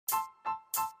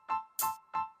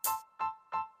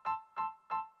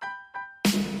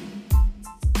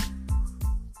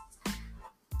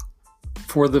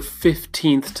for the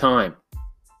 15th time.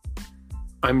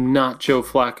 I'm not Joe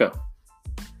Flacco.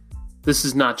 This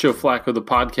is not Joe Flacco, the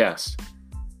podcast.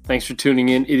 Thanks for tuning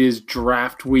in. It is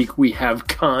draft week. We have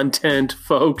content,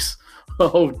 folks.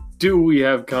 Oh, do we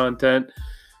have content?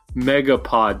 Mega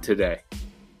pod today.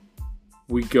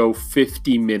 We go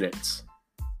 50 minutes.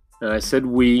 And I said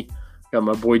we. Got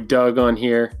my boy Doug on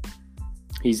here.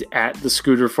 He's at the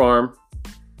Scooter Farm.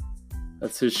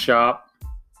 That's his shop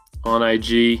on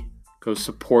IG. Go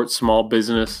support small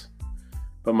business.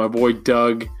 But my boy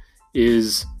Doug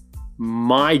is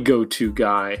my go-to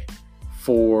guy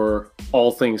for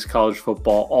all things college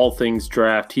football, all things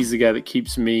draft. He's the guy that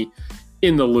keeps me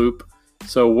in the loop.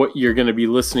 So what you're going to be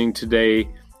listening today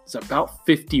is about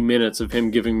 50 minutes of him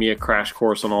giving me a crash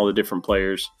course on all the different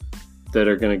players that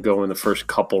are going to go in the first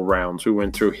couple rounds. We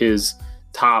went through his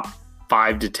top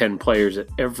 5 to 10 players at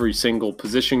every single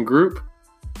position group,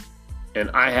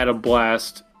 and I had a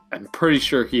blast. I'm pretty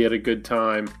sure he had a good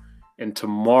time. And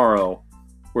tomorrow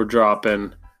we're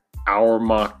dropping our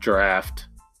mock draft,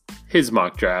 his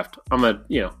mock draft. I'm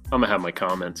gonna have my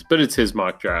comments, but it's his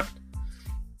mock draft,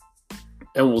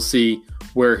 and we'll see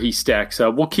where he stacks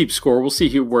up. We'll keep score. We'll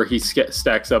see where he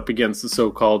stacks up against the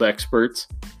so-called experts.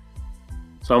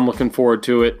 So I'm looking forward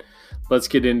to it. Let's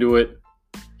get into it.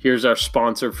 Here's our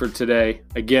sponsor for today.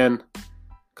 Again,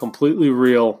 completely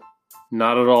real,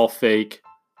 not at all fake.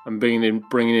 I'm bringing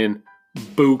in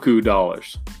buku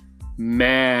dollars,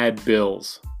 mad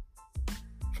bills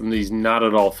from these not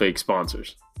at all fake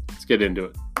sponsors. Let's get into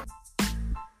it.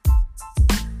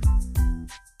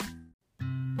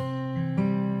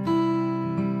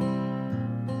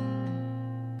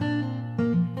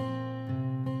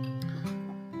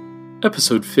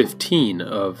 Episode 15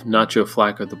 of Not Joe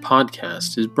Flacco, the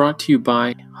podcast, is brought to you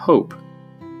by Hope.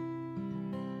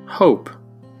 Hope.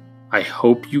 I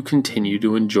hope you continue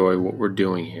to enjoy what we're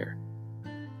doing here.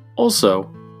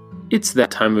 Also, it's that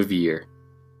time of year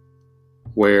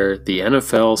where the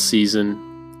NFL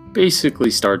season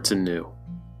basically starts anew,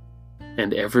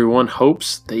 and everyone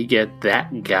hopes they get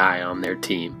that guy on their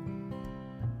team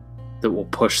that will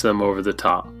push them over the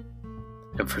top.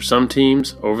 And for some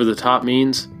teams, over the top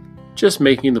means just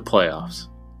making the playoffs.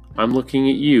 I'm looking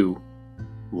at you,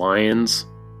 Lions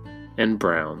and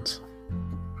Browns.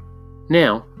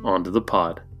 Now, on to the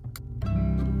pod.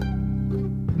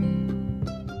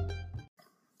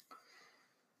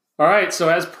 All right, so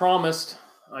as promised,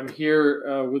 I'm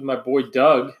here with my boy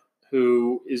Doug,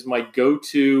 who is my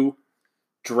go-to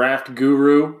draft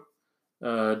guru.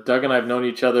 Doug and I have known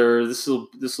each other. This will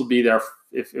be there.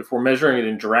 If we're measuring it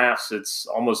in drafts, it's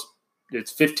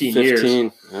 15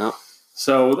 years. Yeah.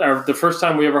 So the first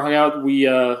time we ever hung out, we've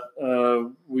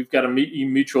got a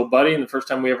mutual buddy, and the first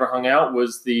time we ever hung out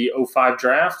was the 2005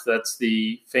 draft. That's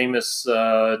the famous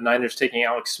Niners taking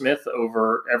Alex Smith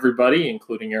over everybody,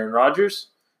 including Aaron Rodgers.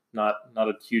 Not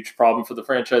a huge problem for the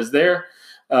franchise there.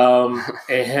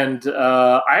 And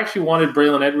I actually wanted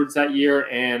Braylon Edwards that year,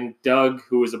 and Doug,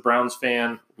 who was a Browns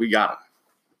fan, We got him.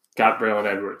 got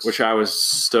Braylon Edwards, Which I was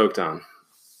stoked on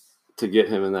to get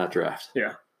him in that draft.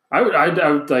 Yeah, I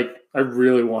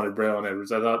really wanted Braylon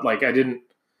Edwards. I thought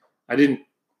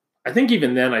I think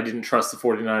even then I didn't trust the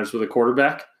 49ers with a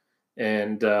quarterback,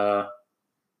 and Braylon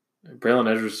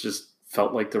Edwards just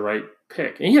felt like the right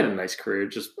pick. And he had a nice career,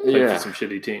 just played for some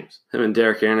shitty teams. Him and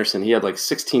Derek Anderson, he had like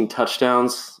 16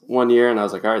 touchdowns one year, and I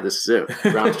was like, all right, this is it.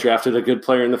 Browns drafted a good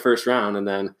player in the first round, and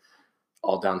then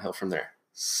all downhill from there.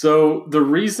 So the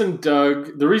reason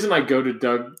I go to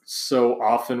Doug so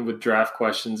often with draft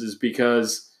questions is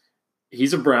because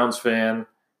he's a Browns fan,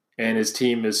 and his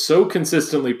team is so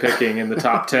consistently picking in the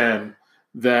top 10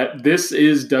 that this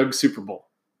is Doug's Super Bowl.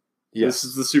 Yes. This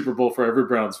is the Super Bowl for every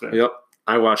Browns fan. Yep.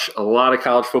 I watch a lot of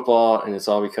college football, and it's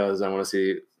all because I want to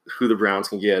see who the Browns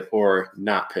can get or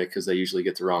not pick because they usually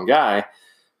get the wrong guy.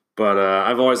 But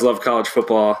I've always loved college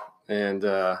football, and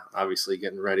obviously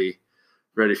getting ready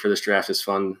for this draft is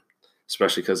fun,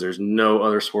 especially because there's no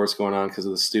other sports going on because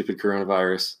of the stupid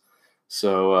coronavirus.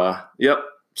 So,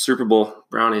 Super Bowl,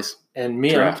 Brownies, and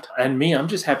me, draft. I'm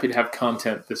just happy to have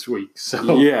content this week.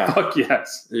 So yeah, fuck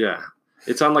yes, yeah.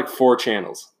 It's on like 4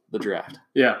 channels. The draft,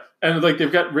 yeah, and like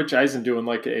they've got Rich Eisen doing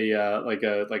like a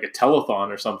telethon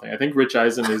or something. I think Rich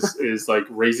Eisen is like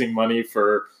raising money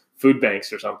for food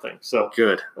banks or something. So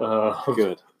good.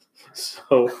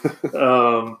 So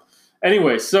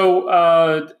anyway,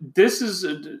 this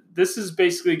is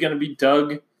basically going to be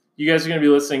Doug. You guys are going to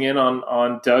be listening in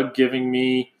on Doug giving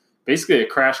me basically a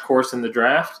crash course in the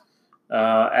draft.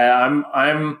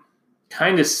 I'm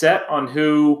kind of set on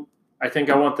who I think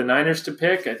I want the Niners to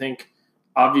pick. I think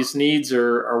obvious needs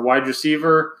are wide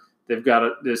receiver They've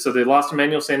got so they lost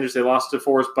Emmanuel Sanders, they lost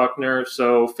DeForest Buckner,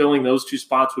 so filling those two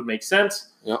spots would make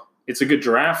sense. Yep. It's a good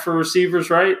draft for receivers,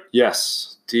 right?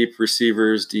 Yes, deep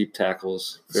receivers, deep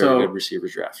tackles, very good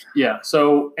receivers draft. Yeah.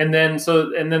 And then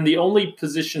the only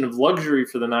position of luxury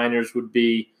for the Niners would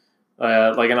be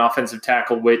like an offensive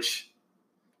tackle, which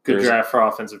good draft for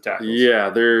offensive tackles. Yeah,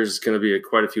 there's going to be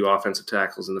quite a few offensive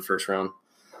tackles in the first round.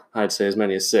 I'd say as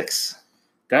many as 6.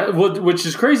 Which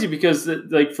is crazy because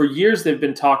like for years they've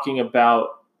been talking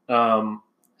about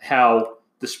how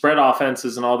the spread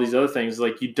offenses and all these other things,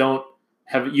 like you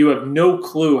have no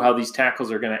clue how these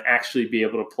tackles are going to actually be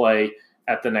able to play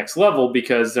at the next level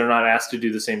because they're not asked to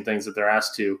do the same things that they're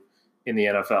asked to in the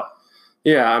NFL.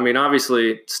 Yeah, I mean,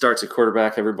 obviously it starts at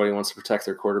quarterback. Everybody wants to protect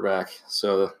their quarterback.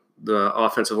 So the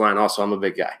offensive line also, I'm a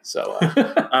big guy. So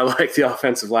I like the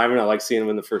offensive lineman. I like seeing them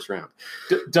in the first round.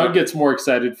 Doug gets more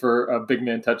excited for big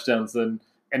man touchdowns than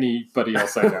anybody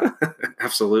else I know.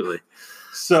 Absolutely.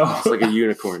 So it's like a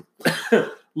unicorn.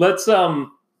 Let's so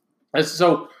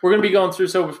we're going to be going through.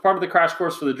 So as part of the crash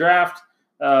course for the draft,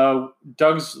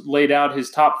 Doug's laid out his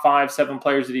top 7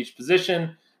 players at each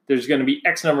position. There's going to be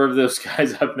X number of those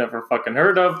guys I've never fucking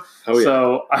heard of. Oh, yeah.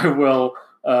 So I will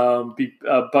be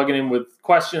bugging him with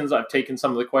questions. I've taken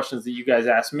some of the questions that you guys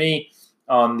asked me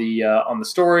on the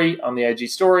story, on the IG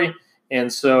story,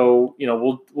 and so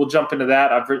we'll jump into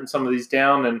that. I've written some of these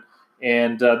down,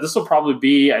 and this will probably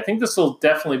be. I think this will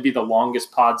definitely be the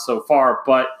longest pod so far,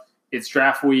 but it's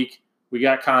draft week. We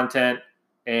got content,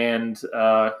 and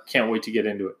can't wait to get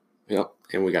into it. Yep,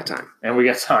 and we got time.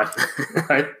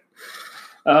 Right?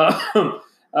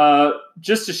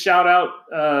 Just a shout out.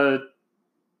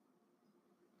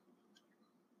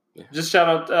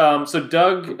 So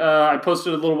Doug, I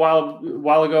posted a little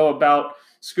while ago about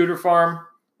Scooter Farm.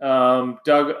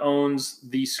 Doug owns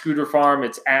the Scooter Farm.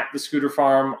 It's at the Scooter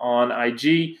Farm on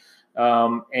IG.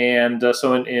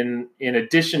 So in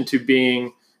addition to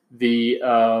being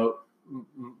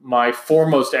my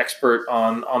foremost expert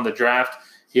on the draft,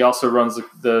 he also runs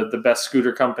the best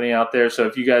scooter company out there. So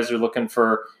if you guys are looking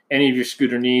for any of your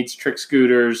scooter needs, trick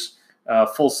scooters,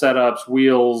 full setups,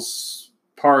 wheels,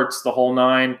 parts, the whole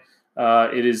nine,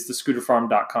 it is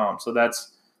thescooterfarm.com. So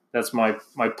that's my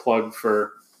plug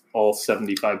for all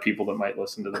 75 people that might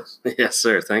listen to this. Yes,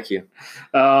 sir. Thank you.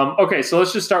 Okay, so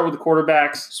let's just start with the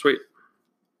quarterbacks. Sweet.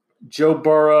 Joe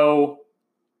Burrow,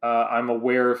 I'm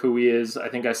aware of who he is. I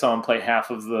think I saw him play half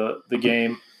of the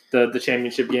game, the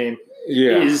championship game.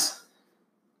 Yeah.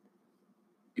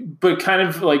 But kind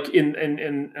of like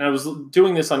and I was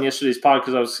doing this on yesterday's pod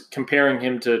because I was comparing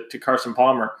him to Carson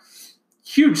Palmer.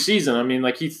 Huge season. I mean,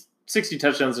 like 60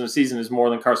 touchdowns in a season is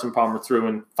more than Carson Palmer threw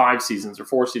in 5 seasons or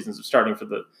 4 seasons of starting for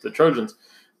the Trojans.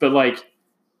 But like,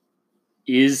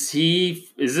 is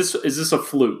this a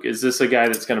fluke? Is this a guy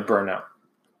that's going to burn out?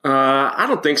 I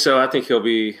don't think so. I think he'll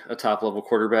be a top level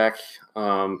quarterback.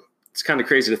 It's kind of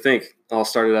crazy to think all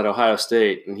started at Ohio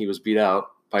State and he was beat out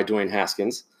by Dwayne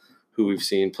Haskins, who we've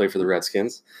seen play for the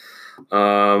Redskins.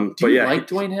 Do you like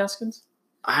Dwayne Haskins?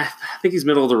 I think he's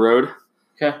middle of the road.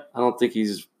 Okay. I don't think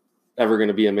he's ever going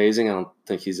to be amazing. I don't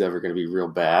think he's ever going to be real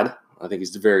bad. I think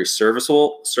he's very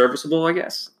serviceable, I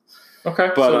guess.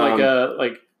 Okay. But so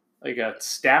like a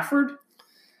Stafford?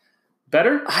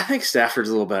 Better? I think Stafford's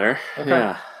a little better. Okay.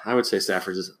 Yeah. I would say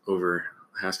Stafford is over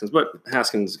Haskins, but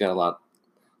Haskins got a lot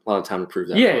of time to prove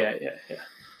that. Yeah.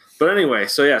 But anyway,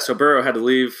 so Burrow had to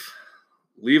leave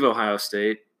Ohio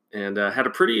State and had a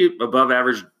pretty above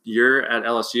average year at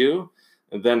LSU,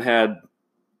 and then had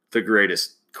the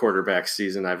greatest quarterback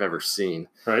season I've ever seen.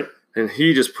 Right. And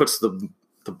he just puts the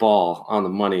ball on the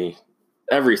money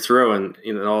every throw in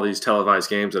all these televised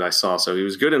games that I saw. So he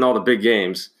was good in all the big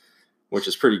games, which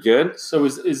is pretty good. So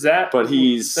is that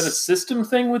is that a system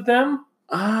thing with them?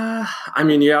 I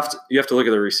mean, you have to look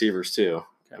at the receivers too.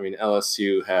 Okay. I mean,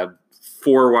 LSU had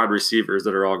 4 wide receivers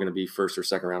that are all going to be first or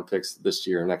second round picks this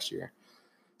year or next year.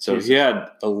 So he had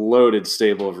a loaded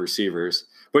stable of receivers,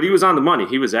 but he was on the money.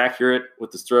 He was accurate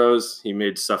with his throws. He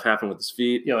made stuff happen with his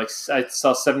feet. Yeah, like I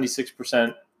saw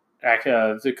 76%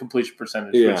 the completion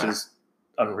percentage, which is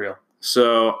unreal.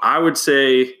 So I would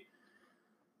say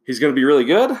he's going to be really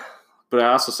good, but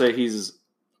I also say he's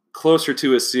closer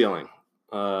to his ceiling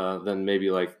than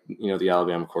maybe like the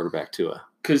Alabama quarterback Tua.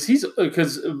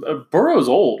 Because Burrow's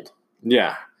old.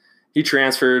 Yeah, he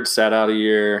transferred, sat out a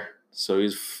year, so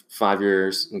he's 5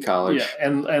 years in college. Yeah,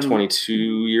 and 22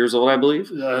 years old, I believe.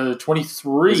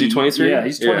 23. Is he 23? Yeah,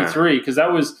 he's 23. Because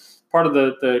that was part of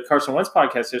the Carson Wentz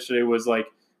podcast yesterday. Was like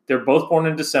they're both born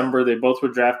in December. They both were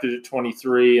drafted at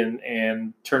 23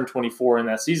 and turned 24 in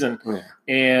that season.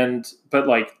 Yeah. But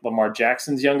like Lamar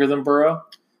Jackson's younger than Burrow.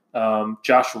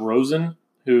 Josh Rosen,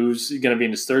 who's going to be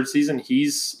in his third season.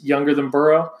 He's younger than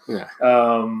Burrow. Yeah.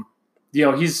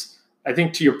 I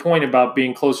think to your point about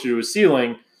being closer to his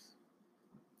ceiling,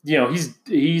 he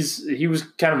was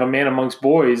kind of a man amongst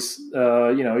boys. He's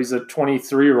a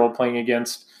 23-year-old playing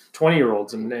against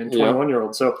 20-year-olds and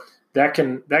 21-year-olds. So that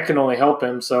can only help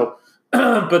him. So,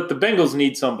 but the Bengals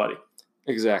need somebody.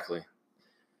 Exactly.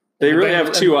 They really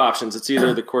have two options. It's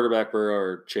either the quarterback Burrow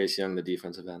or Chase Young, the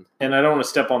defensive end. And I don't want to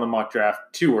step on the mock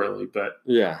draft too early, but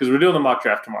yeah, because we're doing the mock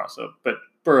draft tomorrow. So, but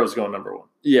Burrow's going number 1.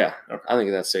 Yeah, okay. I think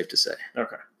that's safe to say.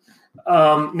 Okay.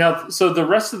 Now, so the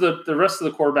rest of the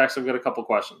quarterbacks, I've got a couple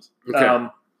questions. Okay.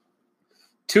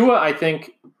 Tua, I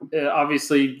think,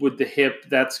 obviously with the hip,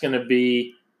 that's going to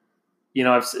be,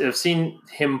 I've seen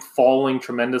him falling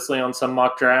tremendously on some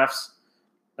mock drafts,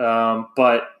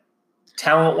 but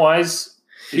talent-wise,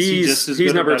 he's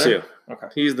number 2. Okay.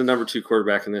 He's the number 2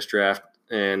 quarterback in this draft,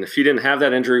 and if he didn't have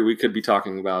that injury, we could be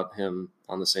talking about him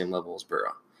on the same level as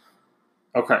Burrow.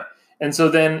 Okay, and so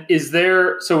then is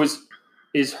Herbert?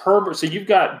 So you've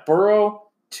got Burrow,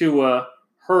 Tua,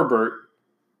 Herbert,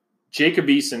 Jacob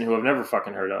Eason, who I've never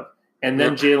fucking heard of, and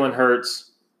then Jalen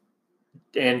Hurts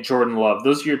and Jordan Love.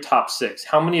 Those are your top 6.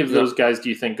 How many of those guys do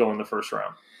you think go in the first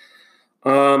round?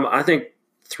 I think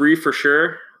 3 for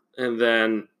sure, and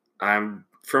then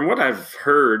from what I've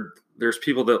heard, there's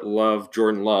people that love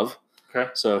Jordan Love. Okay,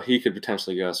 so he could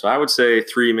potentially go. So I would say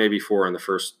 3, maybe 4 in the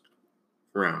first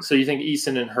round. So you think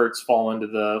Eason and Hurts fall out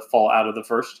of the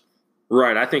first?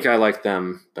 Right. I think I like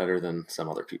them better than some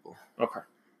other people. Okay.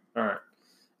 All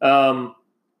right.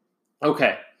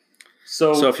 Okay.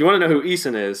 So if you want to know who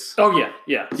Eason is. Oh, yeah.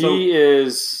 Yeah. He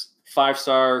is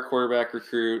 5-star quarterback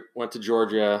recruit, went to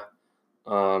Georgia,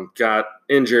 got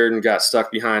injured and got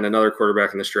stuck behind another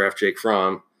quarterback in this draft, Jake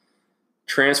Fromm,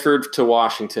 transferred to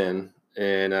Washington.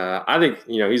 And I think,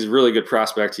 he's a really good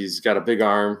prospect. He's got a big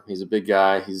arm. He's a big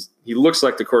guy. He looks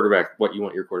like the quarterback, what you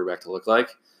want your quarterback to look like.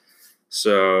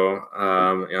 So,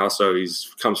 and also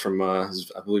comes from, I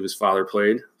believe his father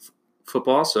played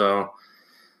football. So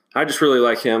I just really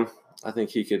like him. I think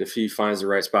he could, if he finds the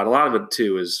right spot. A lot of it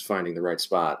too is finding the right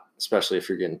spot, especially if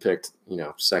you're getting picked,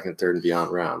 second, third, and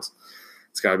beyond rounds.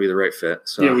 It's got to be the right fit.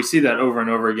 So yeah, we see that over and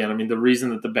over again. I mean, the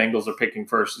reason that the Bengals are picking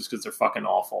first is because they're fucking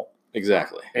awful.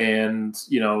 Exactly. And,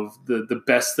 the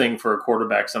best thing for a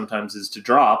quarterback sometimes is to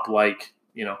drop, like,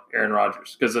 Aaron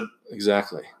Rodgers. Because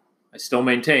exactly. I still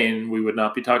maintain we would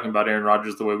not be talking about Aaron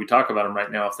Rodgers the way we talk about him right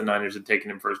now if the Niners had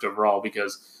taken him first overall,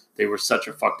 because they were such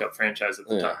a fucked up franchise at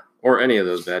the time. Or any of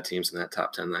those bad teams in that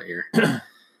top 10 that year.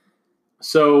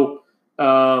 So,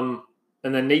 and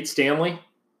then Nate Stanley.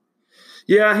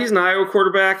 Yeah, he's an Iowa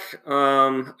quarterback.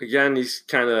 Again, he's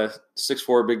kind of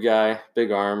 6'4", big guy,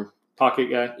 big arm. Pocket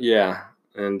guy. Yeah.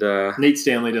 And Nate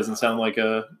Stanley doesn't sound like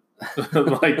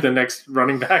like the next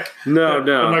running back. No. I'm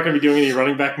not going to be doing any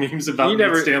running back memes about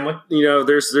Nate Stanley.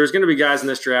 There's going to be guys in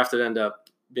this draft that end up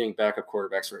being backup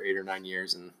quarterbacks for 8 or 9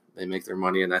 years, and they make their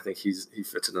money, and I think he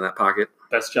fits into that pocket.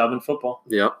 Best job in football.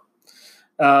 Yep.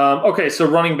 Okay, so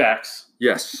running backs.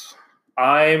 Yes.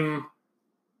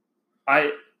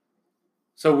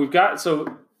 So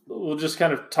we'll just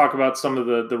kind of talk about some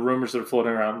of the rumors that are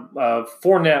floating around.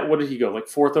 Fournette, what did he go, like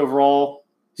 4th overall?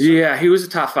 Yeah, he was a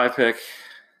top 5 pick.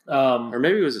 Or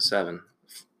maybe he was a 7.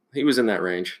 He was in that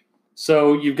range.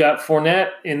 So you've got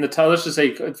Fournette in the top. Let's just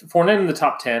say Fournette in the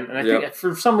top 10, and I think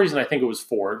for some reason I think it was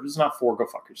 4. If it was not 4, go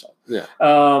fuck yourself. Yeah.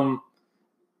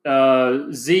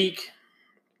 Zeke,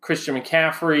 Christian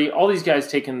McCaffrey, all these guys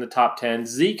taken in the top 10.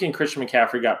 Zeke and Christian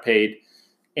McCaffrey got paid,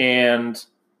 and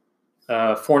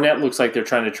Fournette looks like they're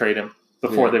trying to trade him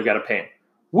before they've got to pay him.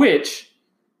 Which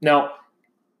now.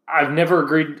 I've never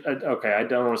agreed. Okay, I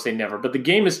don't want to say never, but the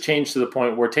game has changed to the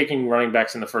point where taking running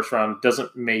backs in the first round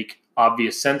doesn't make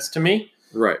obvious sense to me.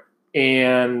 Right.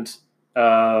 And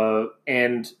the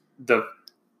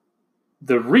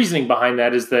reasoning behind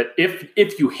that is that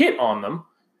if you hit on them,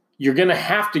 you're going to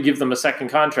have to give them a second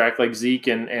contract like Zeke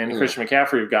and Christian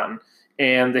McCaffrey have gotten.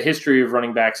 And the history of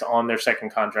running backs on their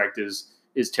second contract is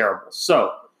terrible.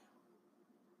 So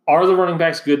are the running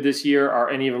backs good this year? Are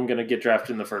any of them going to get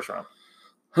drafted in the first round?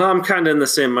 I'm kind of in the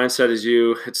same mindset as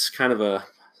you. It's kind of I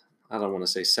don't want to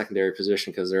say secondary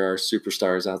position because there are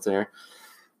superstars out there.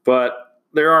 But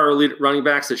there are elite running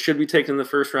backs that should be taken in the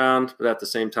first round. But at the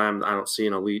same time, I don't see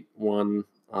an elite one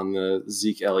on the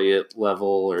Zeke Elliott level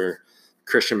or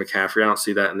Christian McCaffrey. I don't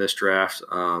see that in this draft.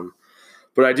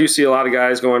 But I do see a lot of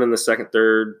guys going in the 2nd,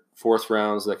 3rd, 4th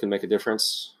rounds that can make a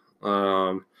difference.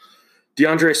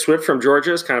 DeAndre Swift from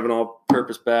Georgia is kind of an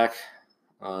all-purpose back.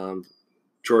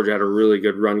 Georgia had a really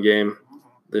good run game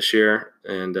this year,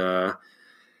 and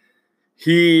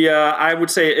I would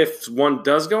say if one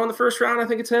does go in the first round, I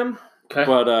think it's him. Okay.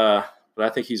 But I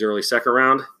think he's early second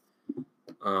round.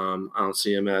 I don't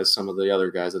see him as some of the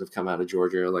other guys that have come out of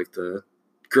Georgia, like the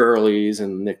Gurleys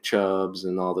and Nick Chubbs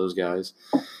and all those guys.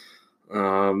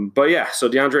 But yeah, so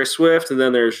DeAndre Swift, and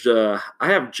then there's I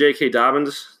have J.K.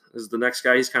 Dobbins as the next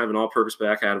guy. He's kind of an all-purpose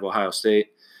back out of Ohio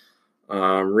State.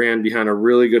 Ran behind a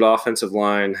really good offensive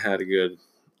line, had a good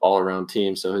all-around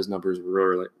team, so his numbers were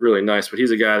really, really nice. But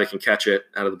he's a guy that can catch it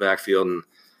out of the backfield, and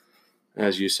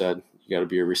as you said, you got to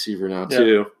be a receiver now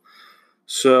too.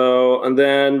 So, and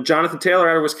then Jonathan Taylor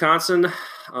out of Wisconsin.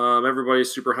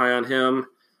 Everybody's super high on him.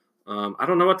 I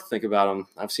don't know what to think about him.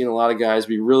 I've seen a lot of guys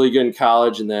be really good in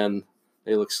college, and then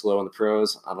they look slow in the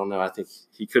pros. I don't know. I think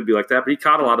he could be like that, but he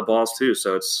caught a lot of balls too,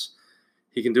 so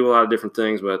he can do a lot of different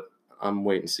things, but I'm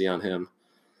waiting to see on him.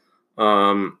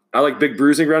 I like big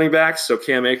bruising running backs, so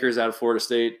Cam Akers out of Florida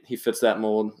State. He fits that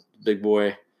mold, big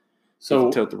boy.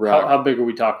 So tote the rock. How big are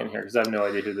we talking here? Because I have no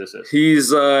idea who this is.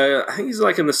 He's I think he's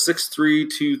like in the 6'3",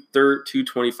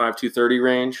 225, 230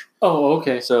 range. Oh,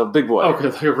 okay. So big boy. Okay,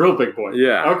 like a real big boy.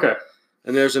 Yeah. Okay.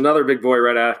 And there's another big boy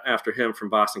right after him from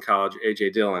Boston College,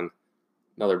 A.J. Dillon,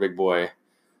 another big boy.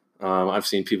 I've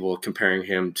seen people comparing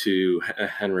him to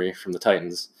Henry from the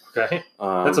Titans. Okay.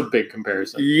 That's a big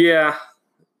comparison. Yeah.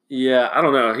 I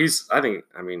don't know. He's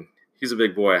a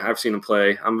big boy. I've seen him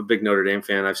play. I'm a big Notre Dame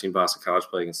fan. I've seen Boston College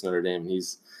play against Notre Dame.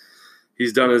 He's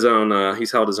done his own.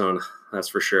 He's held his own. That's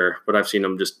for sure. But I've seen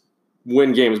him just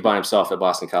win games by himself at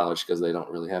Boston College because they don't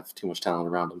really have too much talent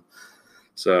around him.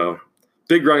 So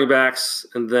big running backs.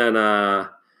 And then I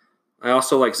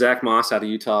also like Zach Moss out of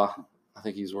Utah. I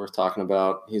think he's worth talking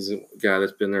about. He's a guy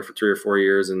that's been there for 3 or 4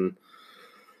 years and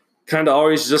kind of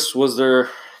always just was their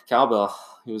cowbell.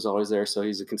 He was always there, so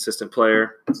he's a consistent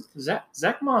player.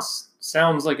 Zach Moss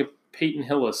sounds like a Peyton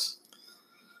Hillis.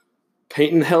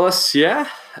 Peyton Hillis, yeah.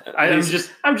 I'm just.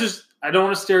 I don't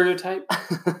want to stereotype.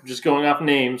 I'm just going off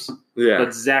names. Yeah.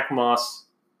 But Zach Moss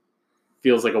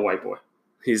feels like a white boy.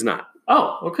 He's not.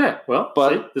 Oh, okay. Well,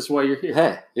 but see, this is why you're here.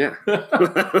 Hey, yeah.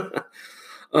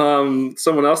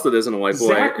 Someone else that isn't a white boy.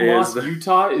 Zach Moss,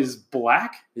 Utah is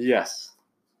black? Yes.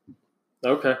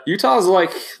 Okay. Utah's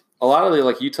like a lot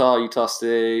of Utah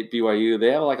State, BYU.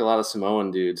 They have like a lot of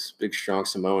Samoan dudes, big strong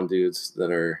Samoan dudes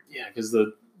that are because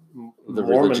the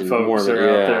Mormon folks are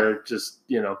out there just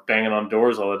banging on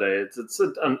doors all day. It's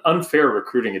an unfair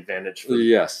recruiting advantage for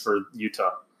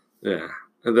Utah. Yeah.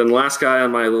 And then last guy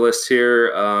on my list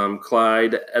here,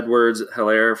 Clyde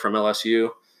Edwards-Helaire from LSU.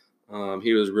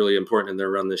 He was really important in their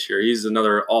run this year. He's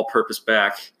another all-purpose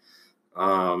back.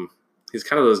 He's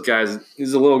kind of those guys.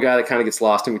 He's a little guy that kind of gets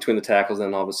lost in between the tackles, and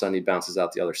then all of a sudden he bounces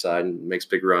out the other side and makes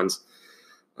big runs.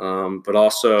 But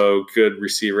also good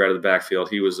receiver out of the backfield.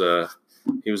 He was a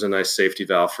nice safety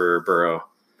valve for Burrow.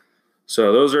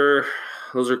 So those are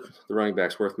the running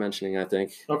backs worth mentioning, I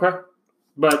think. Okay.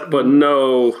 But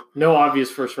no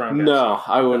obvious first round guys. No,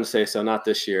 I wouldn't say so. Not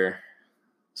this year.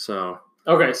 So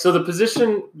okay, so the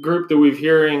position group that we're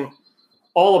hearing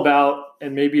all about,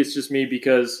 and maybe it's just me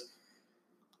because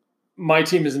my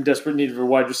team is in desperate need of a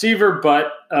wide receiver,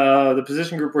 but the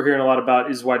position group we're hearing a lot about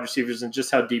is wide receivers and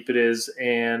just how deep it is,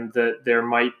 and that there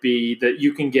might be that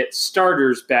you can get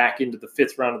starters back into the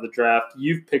 5th round of the draft.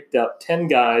 You've picked up 10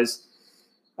 guys.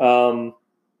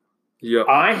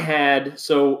 Yep.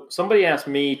 So somebody asked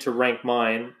me to rank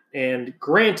mine, and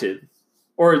granted,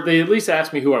 or they at least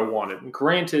asked me who I wanted. And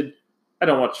granted, I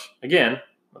don't watch, again,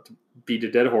 not to beat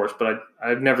a dead horse, but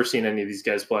I've never seen any of these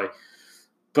guys play.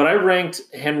 But I ranked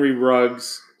Henry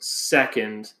Ruggs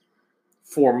second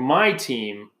for my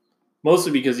team,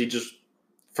 mostly because he just,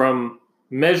 from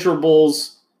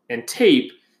measurables and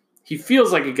tape, he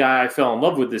feels like a guy I fell in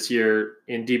love with this year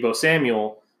in Deebo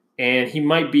Samuel. And he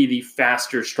might be the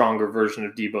faster, stronger version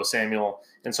of Deebo Samuel.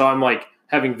 And so I'm like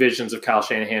having visions of Kyle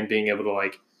Shanahan being able to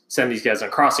like send these guys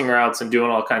on crossing routes and doing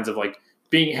all kinds of like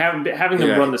having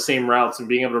them run the same routes and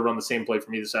being able to run the same play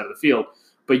from either side of the field.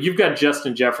 But you've got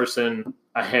Justin Jefferson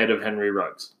ahead of Henry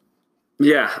Ruggs.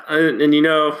 Yeah, and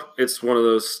it's one of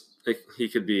those. You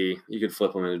could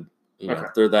flip them, and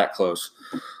they're that close.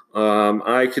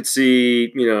 I could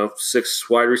see 6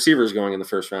 wide receivers going in the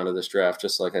first round of this draft,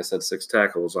 just like I said, 6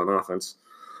 tackles on offense.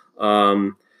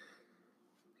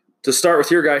 To start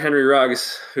with your guy Henry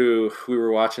Ruggs, who we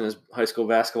were watching his high school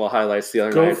basketball highlights the other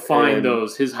night. Go find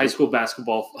those. His high school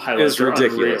basketball highlights are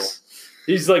ridiculous. Unreal.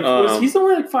 He's like he's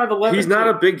only like 5'11". He's not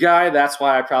a big guy. That's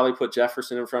why I probably put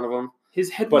Jefferson in front of him.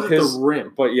 His head was at the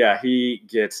rim. But yeah, he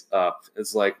gets up.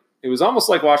 It's like it was almost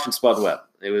like watching Spud Webb.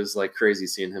 It was like crazy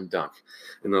seeing him dunk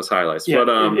in those highlights. Yeah,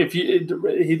 but he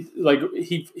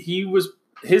was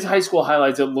his high school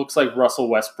highlights, it looks like Russell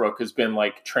Westbrook has been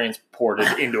like transported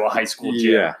into a high school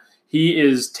gym. Yeah. He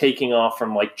is taking off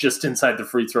from like just inside the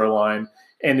free throw line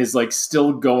and is like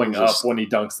still going up when he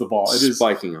dunks the ball. It is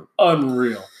spiking him.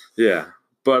 Unreal. Yeah.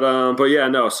 But yeah,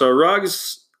 no. So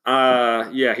Ruggs,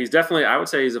 he's definitely, I would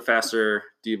say he's a faster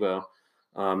Debo.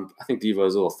 I think Debo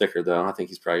is a little thicker though. I think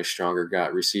he's probably a stronger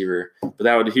receiver,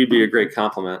 but he'd be a great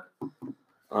compliment.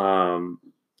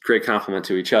 Great compliment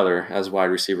to each other as wide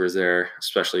receivers there,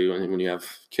 especially when you have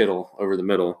Kittle over the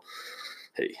middle.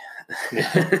 Hey.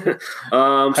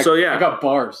 I got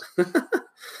bars.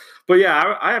 But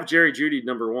yeah, I have Jerry Jeudy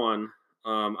number 1.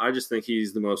 I just think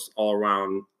he's the most all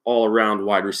around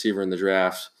wide receiver in the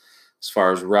draft as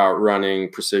far as route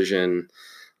running, precision,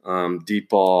 deep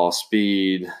ball,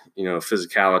 speed,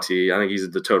 physicality. I think he's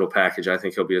the total package. I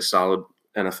think he'll be a solid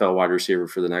NFL wide receiver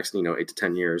for the next 8 to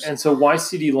 10 years. And so why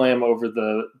CeeDee Lamb over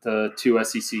the two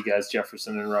SEC guys,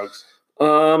 Jefferson and Ruggs?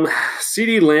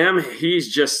 CeeDee Lamb,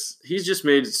 he's just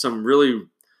made some really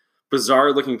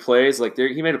bizarre looking plays. Like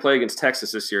he made a play against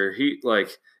Texas this year. It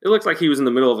looked like he was in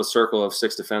the middle of a circle of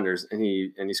 6 defenders and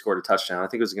he scored a touchdown. I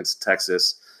think it was against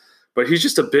Texas. But he's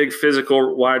just a big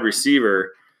physical wide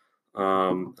receiver.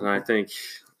 And I think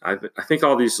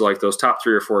all these, like those top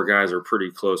 3 or 4 guys are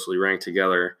pretty closely ranked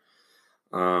together.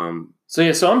 But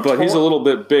he's a little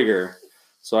bit bigger.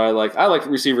 So I like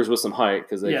receivers with some height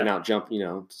because they can out jump,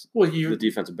 the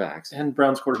defensive backs. And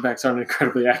Browns quarterbacks aren't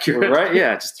incredibly accurate. Right?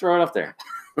 Yeah, just throw it up there.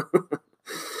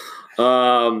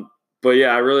 But yeah,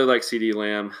 I really like CeeDee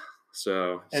Lamb.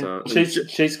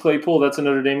 Chase Claypool, that's a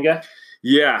Notre Dame guy?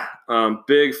 Yeah,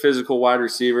 big physical wide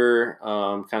receiver,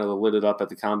 kind of lit it up at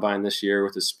the combine this year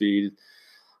with his speed.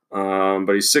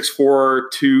 But he's 6'4",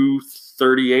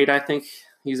 238, I think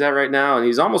he's at right now. And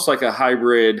he's almost like a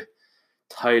hybrid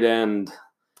tight end,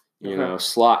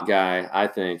 slot guy, I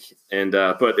think. And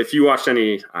but if you watched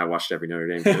I watched every Notre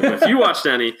Dame game. But if you watched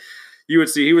any, you would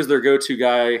see he was their go-to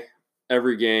guy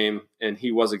every game, and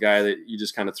he was a guy that you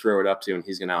just kind of throw it up to, and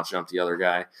he's going to out-jump the other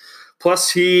guy.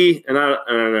 Plus I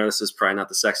know this is probably not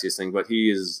the sexiest thing, but he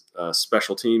is a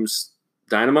special teams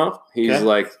dynamo. He's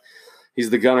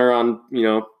the gunner on,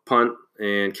 punt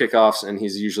and kickoffs, and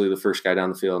he's usually the first guy down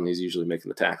the field, and he's usually making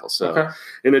the tackle. So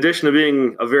in addition to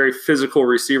being a very physical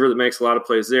receiver that makes a lot of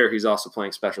plays there, he's also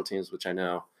playing special teams, which I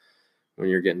know when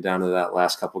you're getting down to that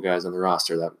last couple guys on the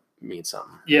roster, that means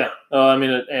something. Yeah.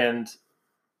 And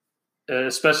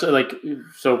especially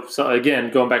so again,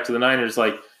 going back to the Niners,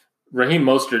 Raheem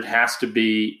Mostert has to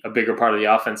be a bigger part of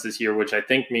the offense this year, which I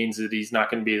think means that he's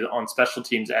not going to be on special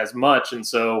teams as much. And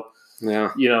so,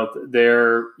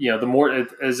 the more,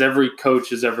 as every coach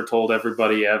has ever told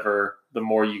everybody ever, the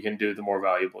more you can do, the more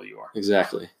valuable you are.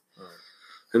 Exactly. Right.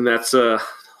 And that's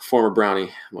former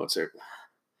Brownie Mostert.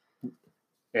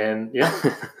 And yeah.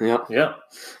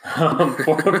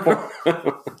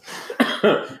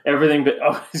 Everything but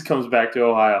always comes back to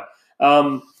Ohio.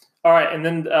 All right, and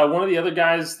then one of the other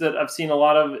guys that I've seen a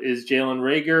lot of is Jalen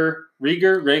Reagor.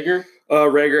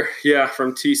 Reagor, yeah,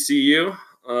 from TCU.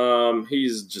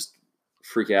 He's just a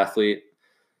freak athlete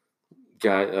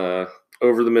guy,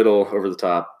 over the middle, over the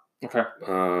top. Okay.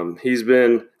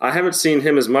 I haven't seen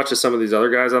him as much as some of these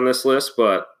other guys on this list,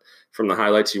 but from the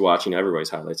highlights you watch, everybody's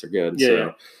highlights are good.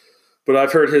 Yeah. But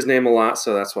I've heard his name a lot,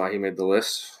 so that's why he made the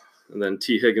list. And then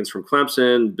T. Higgins from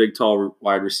Clemson, big, tall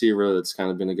wide receiver that's kind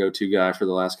of been a go-to guy for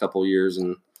the last couple of years,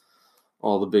 and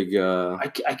all the big I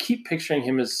keep picturing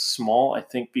him as small, I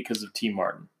think, because of T.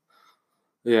 Martin.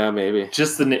 Yeah, maybe.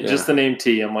 Just the name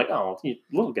T. I'm like, oh,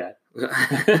 little guy.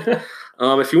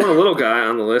 If you want a little guy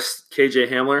on the list, KJ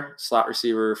Hamler, slot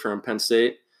receiver from Penn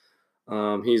State.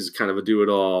 He's kind of a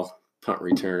do-it-all punt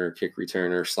returner, kick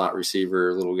returner, slot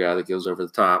receiver, little guy that goes over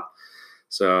the top.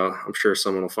 So I'm sure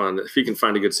someone will find that if he can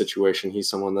find a good situation, he's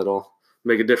someone that'll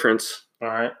make a difference. All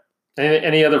right.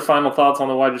 Any other final thoughts on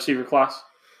the wide receiver class?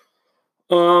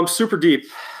 Super deep.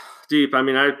 I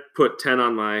mean, I put 10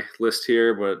 on my list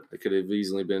here, but it could have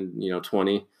easily been,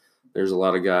 20. There's a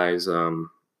lot of guys,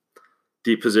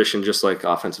 deep position, just like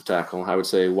offensive tackle. I would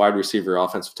say wide receiver,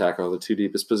 offensive tackle are the 2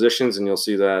 deepest positions, and you'll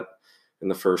see that in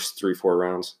the first 3-4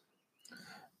 rounds.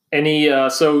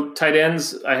 So tight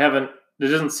ends, there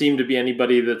doesn't seem to be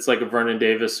anybody that's like a Vernon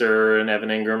Davis or an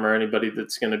Evan Ingram or anybody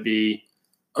that's going to be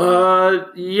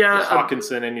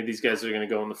Hawkinson. Any of these guys are going to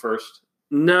go in the first?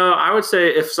 No, I would say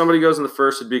if somebody goes in the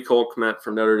first, it'd be Cole Kmet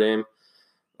from Notre Dame.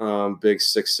 Big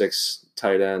 6'6"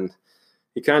 tight end.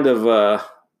 He kind of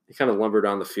lumbered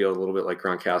on the field a little bit like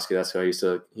Gronkowski. That's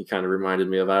who he kind of reminded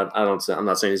me of. I'm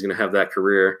not saying he's going to have that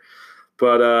career,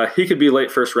 but he could be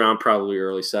late first round, probably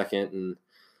early second. And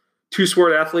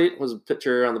 2-sport athlete, was a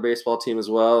pitcher on the baseball team as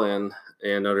well, and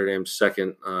and Notre Dame's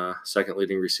second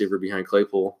leading receiver behind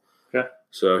Claypool. Okay.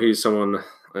 So he's someone,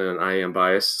 and I am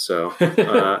biased, so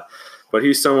but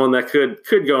he's someone that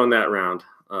could go in that round,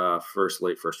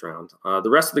 late first round. The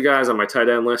rest of the guys on my tight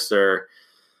end list are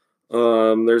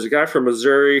there's a guy from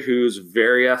Missouri who's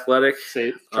very athletic.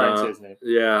 Try and say his name.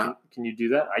 Yeah. Can you do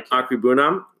that? I can't.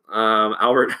 Akibunam.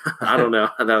 Albert. I don't know.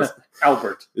 That was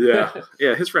Albert. Yeah.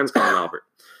 His friends call him Albert.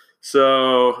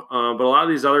 So, but a lot of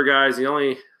these other guys, the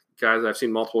only guys I've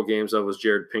seen multiple games of was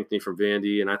Jared Pinkney from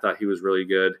Vandy, and I thought he was really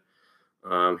good.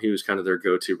 He was kind of their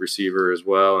go-to receiver as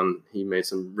well, and he made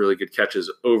some really good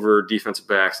catches over defensive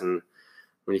backs. And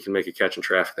when you can make a catch in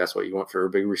traffic, that's what you want for a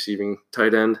big receiving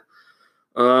tight end.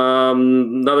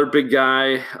 Another big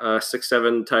guy,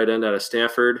 6'7" tight end out of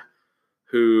Stanford,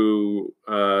 who,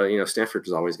 Stanford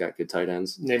has always got good tight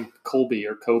ends. Named Colby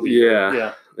or Kobe.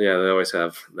 Yeah, they always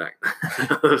have that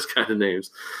those kind of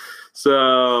names.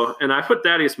 So, and I put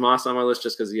Thaddeus Moss on my list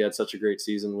just because he had such a great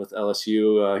season with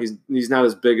LSU. He's not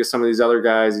as big as some of these other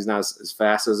guys. He's not as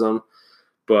fast as them.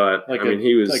 But,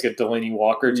 he was like a Delaney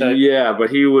Walker type. Yeah, but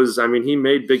he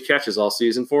made big catches all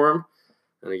season for him.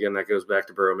 And again, that goes back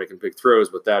to Burrow making big throws,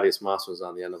 but Thaddeus Moss was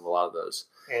on the end of a lot of those.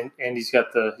 And he's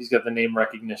got the name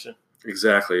recognition.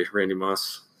 Exactly, Randy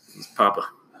Moss, his papa.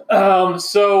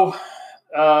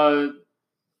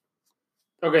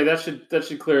 Okay, that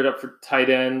should clear it up for tight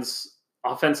ends,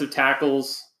 offensive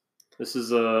tackles. This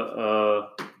is a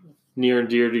near and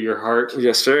dear to your heart.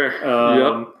 Yes, sir.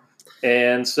 Yep.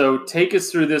 And so take us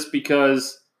through this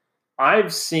because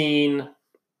I've seen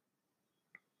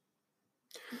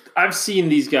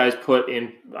these guys put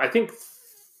in, I think,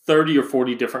 30 or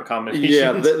 40 different combinations.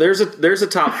 Yeah, there's a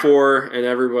top four, and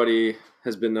everybody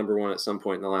has been number one at some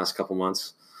point in the last couple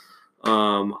months.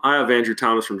 I have Andrew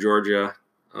Thomas from Georgia,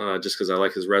 just because I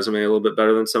like his resume a little bit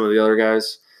better than some of the other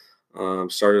guys.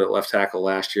 Started at left tackle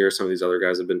last year. Some of these other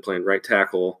guys have been playing right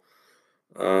tackle.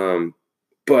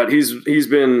 But he's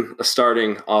been a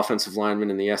starting offensive lineman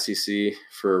in the SEC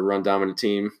for a run-dominant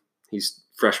team. He's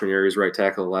freshman year, he's right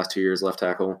tackle. The last 2 years, left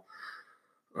tackle.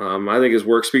 I think his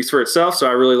work speaks for itself, so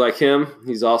I really like him.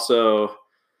 He's also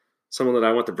someone that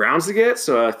I want the Browns to get,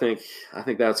 so I think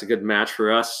that's a good match for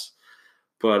us.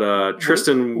 But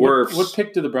Tristan Wirfs. What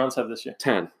pick do the Browns have this year?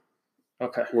 10.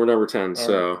 Okay. We're number 10,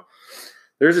 so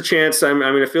there's a chance. I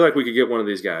feel like we could get one of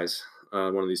these guys,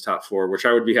 one of these top four, which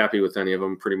I would be happy with any of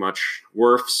them pretty much.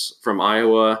 Wirfs from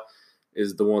Iowa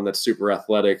is the one that's super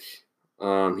athletic.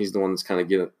 He's the one that's kind of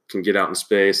can get out in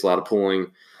space, a lot of pulling.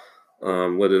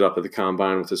 Lit it up at the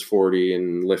combine with his 40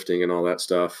 and lifting and all that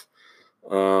stuff.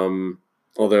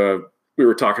 Although we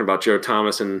were talking about Joe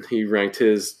Thomas and he ranked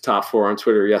his top four on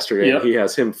Twitter yesterday. Yep. And he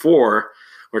has him 4,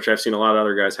 which I've seen a lot of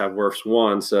other guys have Wirfs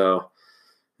 1. So,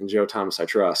 and Joe Thomas, I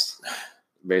trust.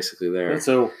 Basically there. And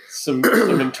so some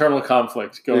internal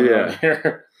conflict going on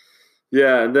here.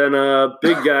 Yeah, and then a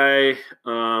big guy,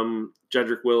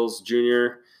 Jedrick Wills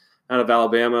Jr. out of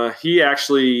Alabama. He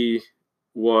actually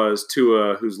was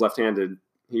Tua, who's left-handed.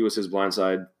 He was his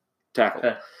blindside tackle.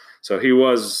 Okay. So he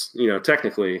was,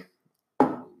 technically,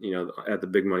 at the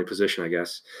big money position, I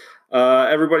guess.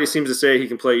 Everybody seems to say he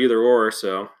can play either or,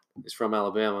 so he's from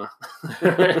Alabama.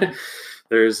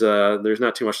 There's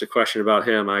not too much to question about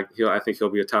him. I think he'll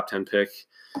be a top 10 pick.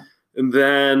 And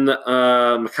then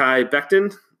Mekhi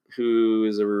Becton, who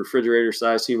is a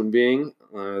refrigerator-sized human being,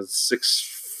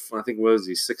 6'7",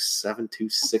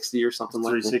 260 or something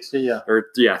like that. 360, yeah.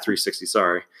 360,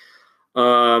 sorry.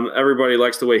 Everybody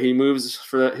likes the way he moves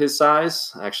for his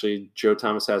size. Actually, Joe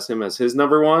Thomas has him as his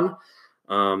number 1.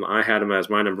 I had him as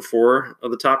my number 4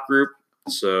 of the top group.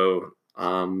 So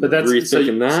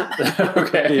rethinking that.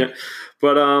 Okay. Yeah.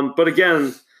 But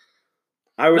again,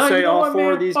 I would say all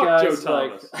 4 of these guys,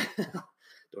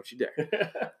 don't you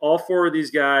dare. All 4 of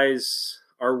these guys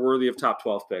are worthy of top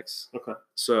 12 picks. Okay.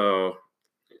 So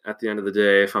at the end of the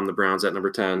day, if I'm the Browns at number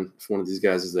 10, if one of these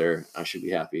guys is there, I should be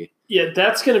happy. Yeah,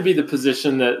 that's going to be the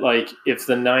position that, if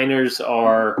the Niners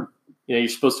are, you're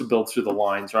supposed to build through the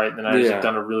lines, right? The Niners have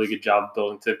done a really good job of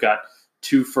building. They've got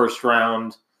 2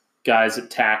 first-round guys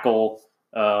at tackle.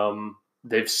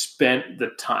 They've spent the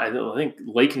time. I think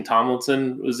Laken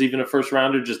Tomlinson was even a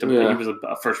first-rounder. He was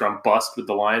a first-round bust with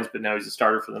the Lions, but now he's a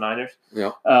starter for the Niners.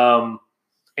 Yeah.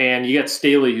 And you got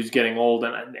Staley, who's getting old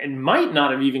and might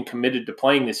not have even committed to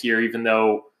playing this year, even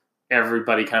though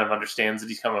everybody kind of understands that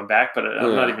he's coming back. But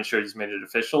I'm not even sure he's made it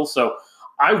official. So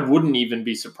I wouldn't even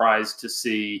be surprised to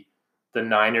see the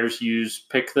Niners use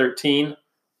pick 13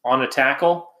 on a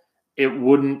tackle. It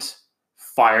wouldn't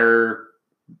fire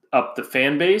up the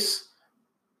fan base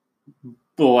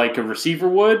like a receiver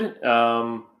would.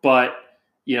 But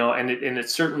and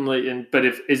it's certainly. But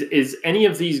is any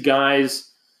of these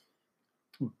guys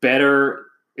better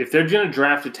if they're going to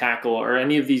draft a tackle? Are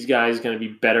any of these guys going to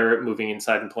be better at moving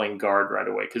inside and playing guard right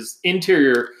away? Because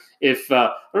interior,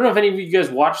 I don't know if any of you guys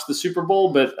watched the Super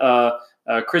Bowl, but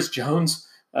Chris Jones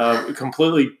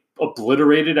completely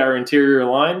obliterated our interior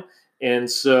line. And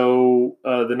so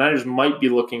the Niners might be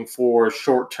looking for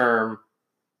short-term,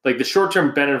 like the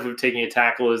short-term benefit of taking a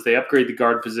tackle is they upgrade the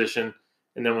guard position,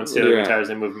 and then when Staley retires,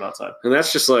 they move him outside. And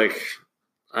that's just like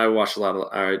I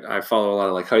follow a lot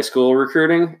of like high school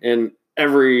recruiting, and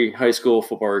every high school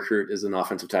football recruit is an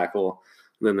offensive tackle.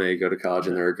 And then they go to college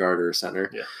and they're a guard or a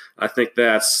center. Yeah. I think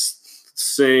that's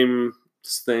same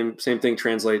thing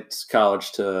translates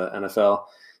college to NFL.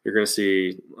 You're going to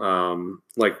see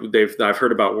I've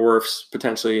heard about Wirfs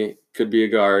potentially could be a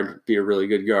guard, be a really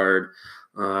good guard.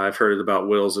 I've heard about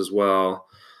Wills as well.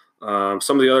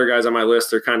 Some of the other guys on my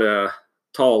list, they're kind of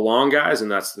tall, long guys, and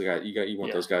that's the guy you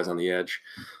want those guys on the edge.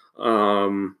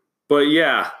 But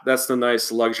yeah, that's the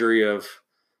nice luxury of,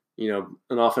 an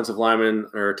offensive lineman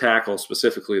or a tackle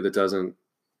specifically that doesn't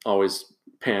always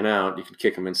pan out. You can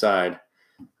kick them inside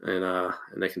and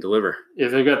they can deliver.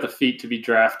 If they've got the feet to be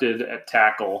drafted at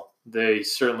tackle, they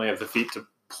certainly have the feet to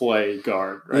play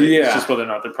guard, right? Yeah. It's just whether or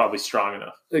not they're probably strong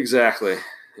enough. Exactly.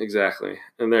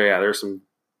 And there's some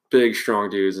big,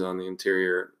 strong dudes on the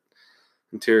interior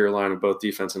line of both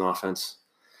defense and offense.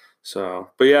 So,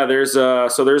 but yeah, there's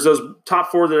those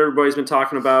top four that everybody's been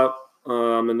talking about.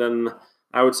 And then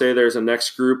I would say there's a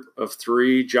next group of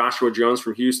three: Joshua Jones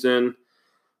from Houston,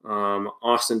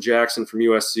 Austin Jackson from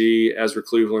USC, Ezra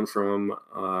Cleveland from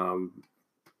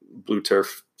Blue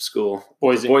Turf School,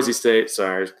 Boise State.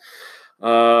 Sorry.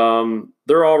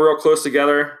 They're all real close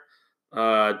together.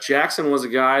 Jackson was a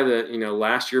guy that,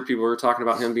 last year people were talking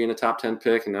about him being a top 10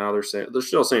 pick, and now they're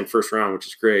still saying first round, which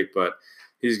is great, but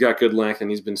he's got good length and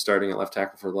he's been starting at left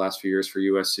tackle for the last few years for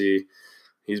USC.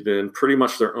 He's been pretty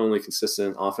much their only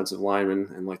consistent offensive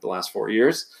lineman in like the last 4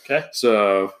 years. Okay.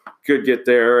 So good get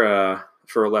there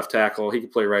for a left tackle. He can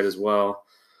play right as well.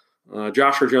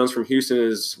 Joshua Jones from Houston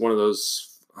is one of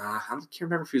those, I can't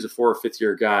remember if he's a 4th or 5th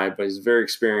year guy, but he's very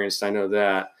experienced. I know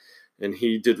that. And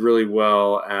he did really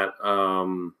well at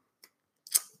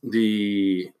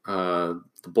the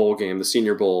bowl game, the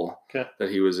Senior Bowl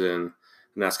that he was in.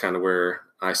 And that's kind of where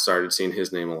I started seeing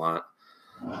his name a lot.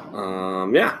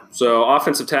 So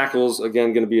offensive tackles,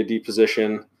 again, going to be a deep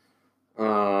position.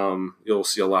 You'll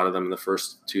see a lot of them in the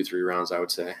first 2-3 rounds, I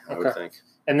would say, I would think.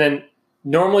 And then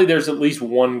normally there's at least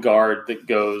one guard that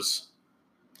goes.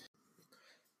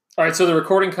 All right, so the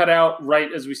recording cut out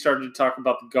right as we started to talk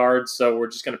about the guards, so we're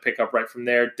just going to pick up right from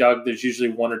there. Doug, there's usually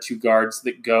 1 or 2 guards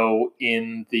that go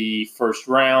in the first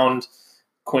round.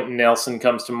 Quentin Nelson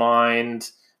comes to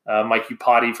mind. Mike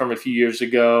Upati from a few years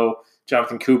ago.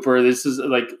 Jonathan Cooper. This is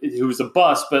who was a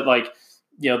bust, but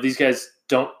these guys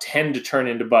don't tend to turn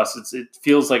into busts. It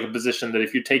feels like a position that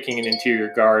if you're taking an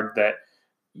interior guard that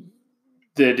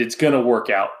it's going to work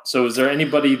out. So is there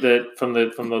anybody that from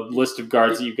the list of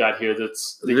guards that you've got here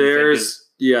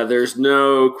there's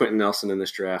no Quentin Nelson in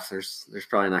this draft. There's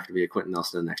probably not going to be a Quentin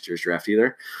Nelson in next year's draft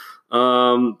either.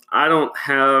 I don't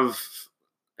have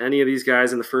any of these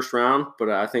guys in the first round, but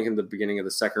I think in the beginning of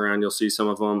the second round, you'll see some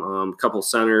of them. A couple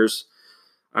centers,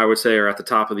 I would say, are at the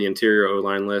top of the interior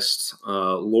O-line list.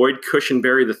 Lloyd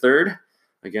Cushenberry III,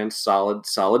 again,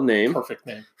 solid name. Perfect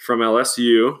name. From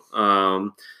LSU.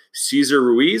 Cesar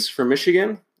Ruiz from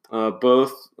Michigan.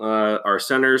 Both are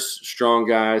centers, strong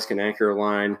guys, can anchor a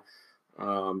line.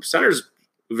 Center's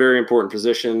a very important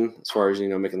position as far as,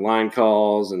 making line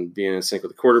calls and being in sync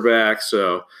with the quarterback.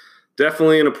 So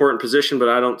definitely an important position, but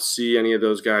I don't see any of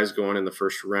those guys going in the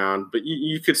first round. But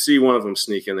you could see one of them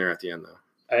sneak in there at the end, though.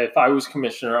 If I was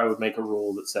commissioner, I would make a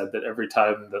rule that said that every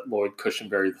time that Lloyd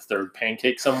Cushenberry III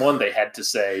pancaked someone, they had to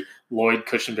say Lloyd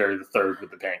Cushenberry III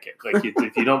with the pancake.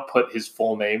 If you don't put his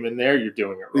full name in there, you're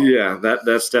doing it wrong. Yeah,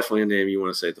 that's definitely a name you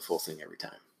want to say the full thing every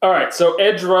time. All right, so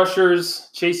edge rushers,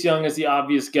 Chase Young is the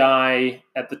obvious guy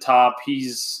at the top.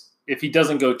 If he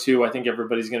doesn't go 2, I think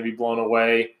everybody's going to be blown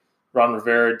away. Ron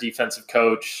Rivera, defensive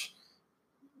coach.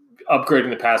 Upgrading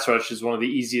the pass rush is one of the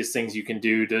easiest things you can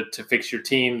do to fix your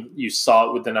team. You saw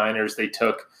it with the Niners. They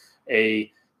took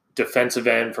a defensive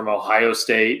end from Ohio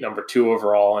State, number 2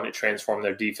 overall, and it transformed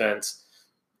their defense.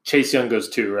 Chase Young goes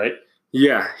 2, right?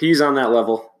 Yeah, he's on that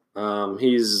level.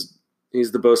 He's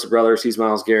the Bosa brothers. He's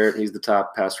Myles Garrett. He's the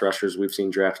top pass rushers we've seen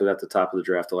drafted at the top of the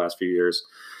draft the last few years.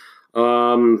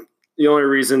 The only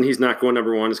reason he's not going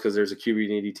number 1 is because there's a QB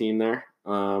needy team there.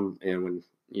 And when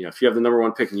if you have the number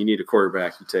 1 pick and you need a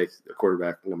quarterback, you take a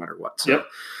quarterback no matter what. So, yep.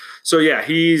 So yeah,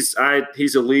 he's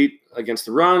elite against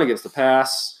the run, against the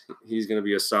pass. He's going to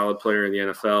be a solid player in the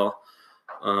NFL.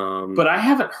 But I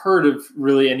haven't heard of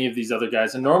really any of these other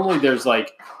guys. And normally there's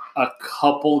like a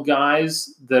couple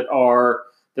guys that are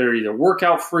either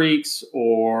workout freaks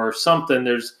or something.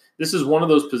 This is one of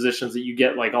those positions that you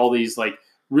get like all these like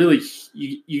really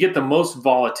you get the most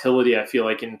volatility, I feel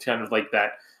like, in kind of like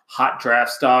that hot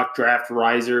draft stock, draft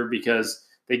riser, because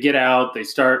they get out, they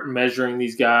start measuring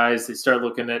these guys, they start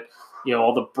looking at,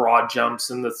 all the broad jumps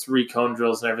and the 3-cone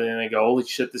drills and everything. And they go, holy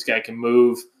shit, this guy can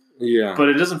move. Yeah. But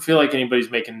it doesn't feel like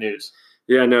anybody's making news.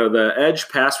 Yeah, no, the edge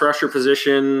pass rusher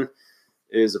position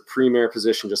is a premier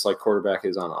position, just like quarterback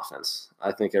is on offense.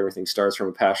 I think everything starts from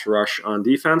a pass rush on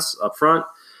defense up front.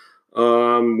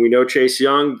 We know Chase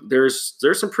Young. There's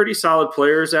some pretty solid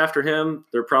players after him.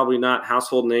 They're probably not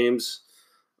household names.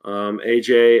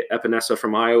 AJ Epinesa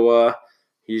from Iowa.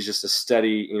 He's just a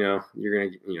steady,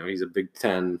 he's a Big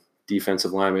Ten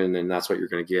defensive lineman, and that's what you're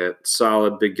going to get.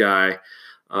 Solid big guy.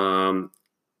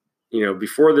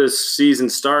 Before this season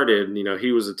started,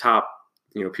 he was a top,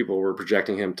 people were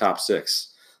projecting him top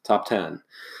 6, top 10.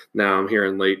 Now I'm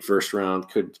hearing late first round,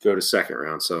 could go to second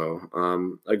round. So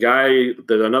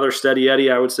another steady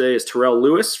Eddie, I would say, is Terrell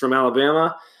Lewis from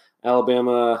Alabama.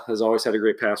 Alabama has always had a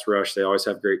great pass rush. They always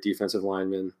have great defensive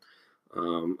linemen.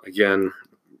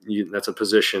 That's a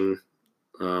position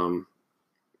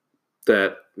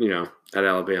that, at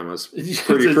Alabama is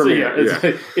pretty premier.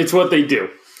 It's what they do.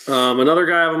 Another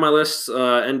guy on my list,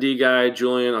 ND guy,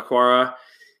 Julian Aquara.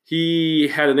 He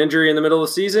had an injury in the middle of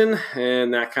the season,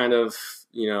 and that kind of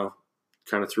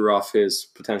threw off his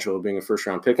potential of being a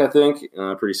first-round pick, I think.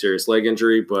 Pretty serious leg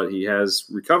injury, but he has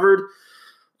recovered.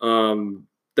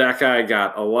 That guy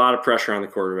got a lot of pressure on the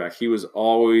quarterback. He was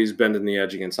always bending the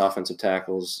edge against offensive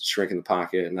tackles, shrinking the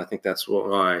pocket, and I think that's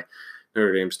why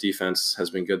Notre Dame's defense has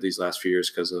been good these last few years,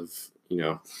 because of,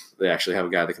 they actually have a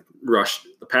guy that can rush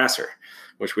the passer,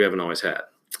 which we haven't always had.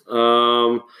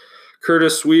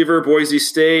 Curtis Weaver, Boise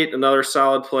State, another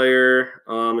solid player.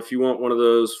 If you want one of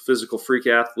those physical freak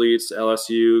athletes,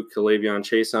 LSU, Kalavion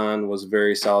Chason was a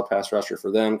very solid pass rusher for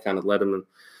them, kind of led them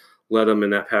in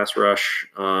that pass rush.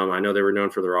 I know they were known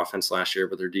for their offense last year,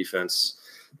 but their defense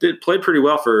played pretty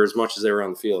well for as much as they were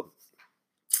on the field.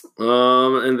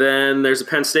 And then there's a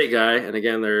Penn State guy, and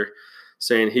again, they're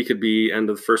saying he could be end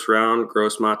of the first round.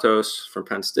 Gross Matos from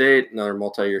Penn State, another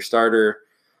multi-year starter.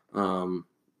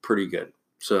 Pretty good.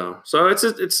 So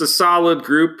it's a solid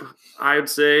group, I would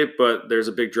say, but there's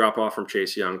a big drop off from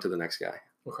Chase Young to the next guy.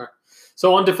 Okay.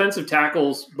 So on defensive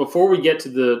tackles, before we get to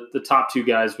the top 2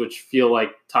 guys, which feel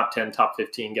like top 10, top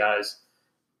 15 guys,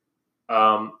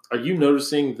 are you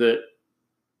noticing that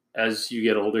as you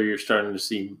get older, you're starting to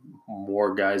see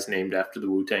more guys named after the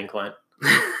Wu-Tang Clan?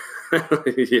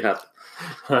 Yeah.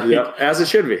 Yeah, as it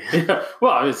should be. Yeah.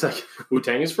 Well, it's like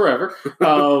Wu-Tang is forever.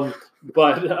 But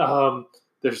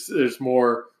there's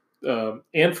more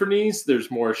Anthony's,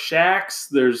 there's more Shaqs,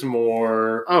 there's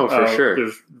more. Oh, for sure.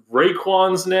 There's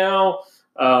Raekwons now.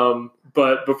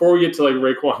 But before we get to like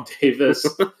Raekwon Davis,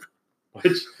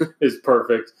 which is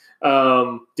perfect,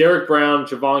 Derek Brown,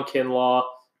 Javon Kinlaw,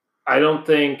 I don't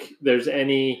think there's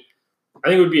any. I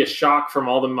think it would be a shock from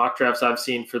all the mock drafts I've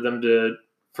seen for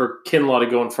Kinlaw to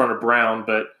go in front of Brown,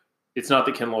 but it's not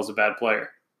that Kinlaw's a bad player.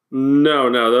 No,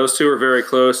 those two are very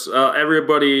close.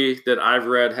 Everybody that I've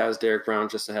read has Derek Brown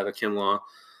just ahead of Kinlaw.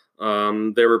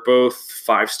 They were both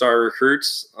 5-star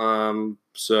recruits,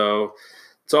 so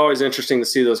it's always interesting to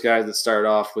see those guys that start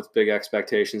off with big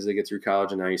expectations. They get through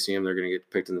college, and now you see them; they're going to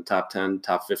get picked in the top 10,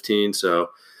 top 15. So,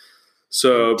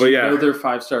 but yeah, you know they're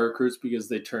 5-star recruits because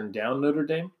they turned down Notre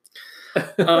Dame.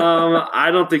 I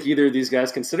don't think either of these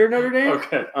guys consider Notre Dame.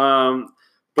 Okay.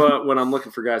 But when I'm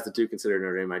looking for guys that do consider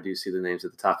Notre Dame, I do see the names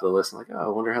at the top of the list. I'm like, oh, I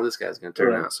wonder how this guy's going to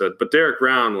turn out. So, but Derek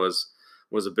Brown was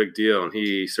a big deal, and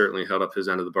he certainly held up his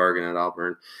end of the bargain at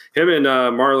Auburn. Him and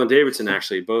Marlon Davidson,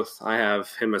 actually, both. I have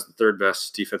him as the 3rd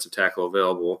best defensive tackle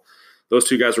available. Those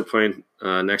two guys were playing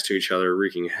next to each other,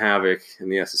 wreaking havoc in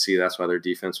the SEC. That's why their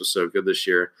defense was so good this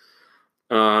year.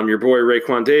 Your boy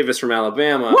Raekwon Davis from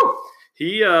Alabama. Woo!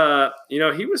 He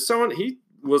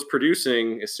was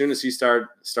producing as soon as he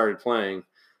started playing.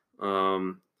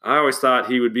 I always thought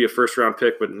he would be a first-round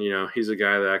pick, but, he's a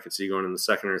guy that I could see going in the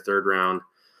 2nd or 3rd round.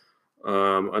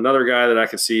 Another guy that I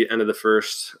could see end of the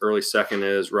 1st, early 2nd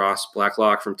is Ross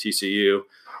Blacklock from TCU.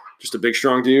 Just a big,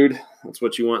 strong dude. That's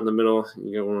what you want in the middle.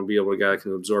 You want to be able to guy that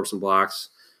can absorb some blocks.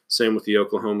 Same with the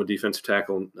Oklahoma defensive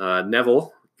tackle,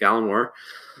 Neville Gallimore.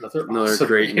 Another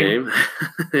great name.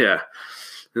 Yeah.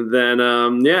 And then,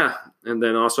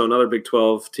 also another Big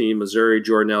 12 team, Missouri,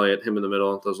 Jordan Elliott, him in the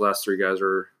middle. Those last 3 guys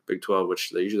were Big 12,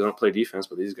 which they usually don't play defense,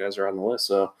 but these guys are on the list.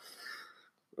 So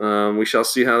we shall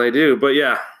see how they do. But,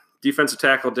 yeah, defensive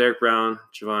tackle, Derek Brown,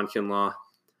 Javon Kinlaw,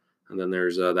 and then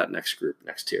there's that next group,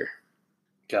 next tier.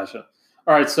 Gotcha.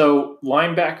 All right, so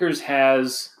linebackers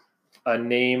has a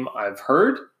name I've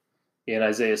heard in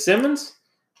Isaiah Simmons.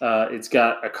 It's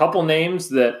got a couple names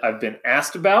that I've been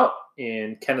asked about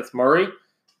in Kenneth Murray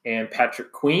and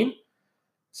Patrick Queen.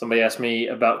 Somebody asked me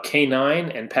about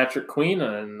K9 and Patrick Queen,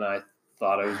 and I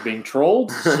thought I was being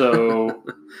trolled. So,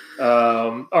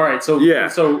 all right.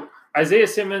 So Isaiah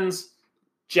Simmons,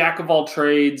 jack of all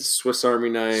trades, Swiss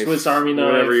Army knife,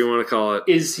 whatever you want to call it.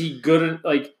 Is he good at,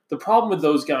 like, the problem with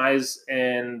those guys,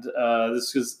 and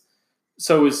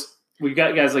we've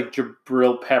got guys like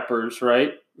Jabril Peppers,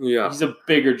 right? Yeah, he's a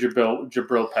bigger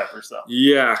Jabril Peppers, though.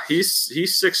 Yeah, he's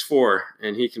 6'4",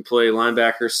 and he can play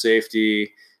linebacker,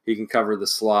 safety. He can cover the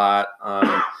slot.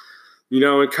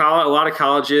 In college, a lot of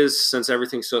colleges, since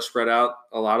everything's so spread out,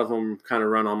 a lot of them kind of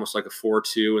run almost like a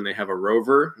 4-2, and they have a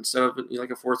rover instead of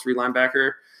like a 4-3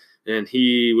 linebacker. And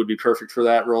he would be perfect for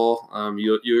that role.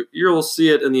 You'll see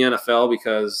it in the NFL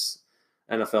because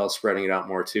NFL is spreading it out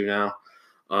more too now.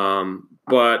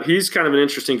 But he's kind of an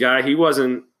interesting guy. He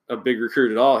wasn't a big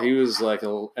recruit at all. He was like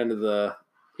end of the,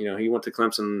 he went to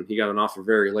Clemson. He got an offer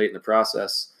very late in the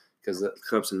process because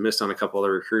Clemson missed on a couple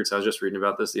other recruits. I was just reading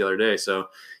about this the other day. So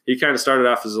he kind of started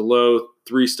off as a low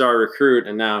 3-star recruit,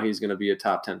 and now he's going to be a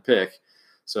top 10 pick.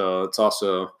 So it's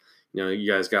also,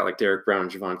 you guys got like Derek Brown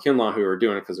and Javon Kinlaw who are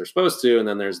doing it because they're supposed to, and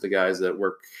then there's the guys that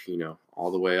work,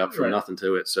 all the way up from nothing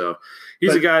to it. So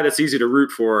he's a guy that's easy to root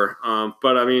for.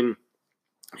 But I mean,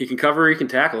 he can cover, he can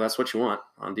tackle. That's what you want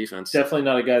on defense. Definitely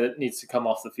not a guy that needs to come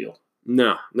off the field.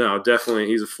 No, definitely.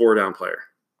 He's a 4-down player.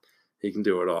 He can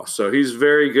do it all. So he's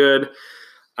very good.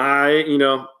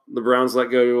 The Browns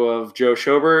let go of Joe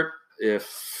Schobert.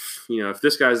 If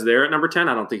this guy's there at number 10,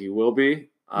 I don't think he will be.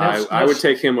 I would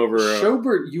take him over.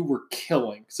 Schobert, you were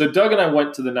killing. So Doug and I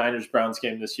went to the Niners-Browns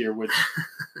game this year, which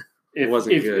it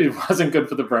wasn't good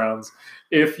for the Browns.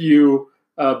 If you're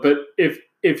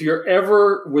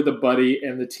ever with a buddy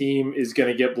and the team is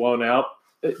going to get blown out,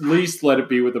 at least let it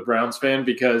be with a Browns fan,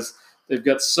 because they've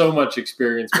got so much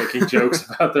experience making jokes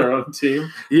about their own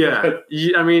team. Yeah.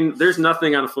 I mean, there's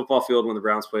nothing on a football field when the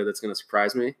Browns play that's going to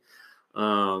surprise me.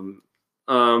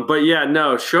 But yeah,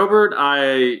 no, Schobert,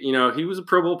 he was a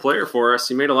Pro Bowl player for us.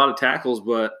 He made a lot of tackles,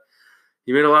 but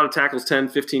he made a lot of tackles 10,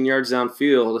 15 yards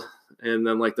downfield. And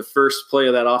then like the first play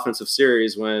of that offensive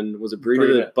series, when was it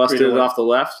Breida that busted it off the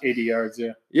left? 80 yards,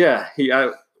 yeah. Yeah,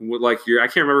 I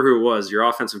can't remember who it was, your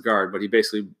offensive guard, but he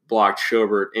basically blocked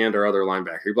Schobert and our other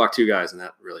linebacker. He blocked two guys, and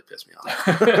that really pissed me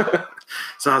off.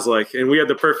 So I was like, and we had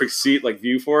the perfect seat, like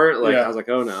view for it. I was like,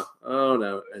 oh no.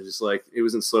 And just like, it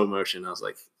was in slow motion. I was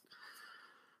like,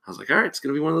 all right, it's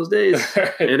going to be one of those days.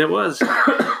 And it was.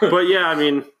 But yeah, I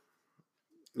mean,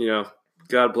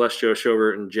 God bless Joe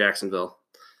Schobert in Jacksonville.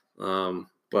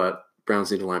 But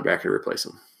Browns need a linebacker to replace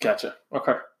him. Gotcha.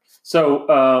 Okay.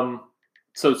 So,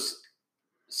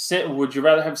 would you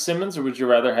rather have Simmons, or would you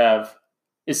rather have?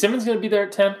 Is Simmons going to be there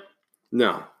at 10?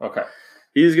 No. Okay.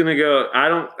 He's going to go.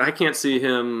 I can't see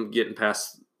him getting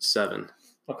past 7.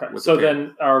 Okay. So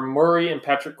then, are Murray and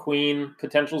Patrick Queen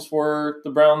potentials for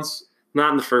the Browns?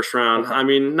 Not in the first round. Okay. I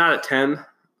mean, not at 10.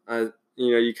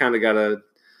 You kind of got a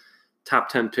top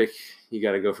 10 pick. You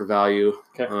got to go for value.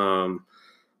 Okay.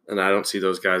 And I don't see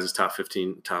those guys as top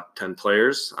 15, top 10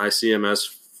 players. I see them as,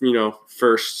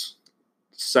 first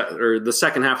or the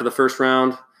second half of the first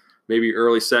round, maybe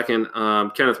early second.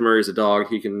 Kenneth Murray's a dog.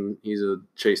 He's a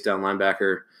chase down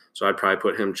linebacker. So I'd probably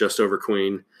put him just over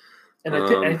Queen. And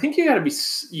I think you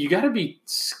got to be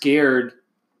scared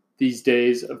these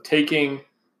days of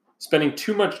spending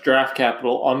too much draft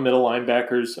capital on middle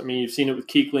linebackers. I mean, you've seen it with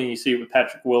Kuechly, you see it with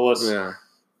Patrick Willis. Yeah.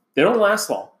 They don't last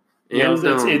long.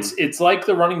 It's like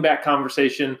the running back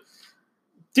conversation.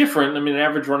 Different. I mean, an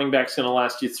average running back's going to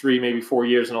last you 3, maybe 4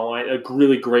 years, and a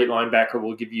really great linebacker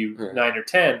will give you 9 or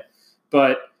 10.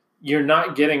 But you're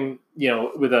not getting,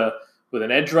 with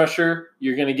an edge rusher,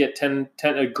 you're going to get 10,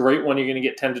 a great one, you're going to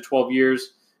get 10 to 12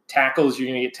 years. Tackles, you're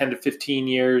going to get 10 to 15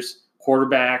 years.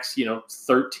 Quarterbacks,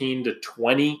 13 to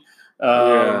 20.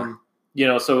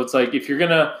 So it's like if you're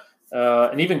going to,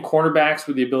 and even cornerbacks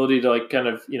with the ability to like kind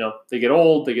of, they get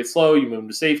old, they get slow, you move them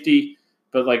to safety.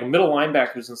 But like middle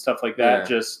linebackers and stuff like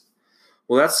that,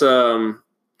 Well,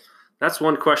 that's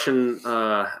one question.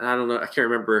 I don't know. I can't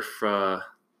remember if I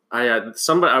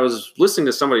was listening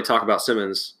to somebody talk about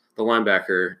Simmons, the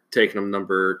linebacker, taking him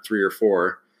number 3 or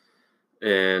 4,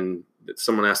 and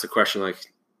someone asked the question like,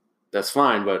 "That's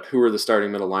fine, but who are the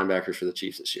starting middle linebackers for the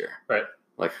Chiefs this year?" Right.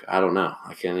 Like, I don't know.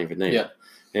 I can't even name Yeah. it.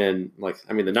 And,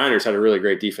 the Niners had a really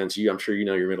great defense. I'm sure you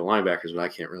know your middle linebackers, but I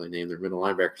can't really name their middle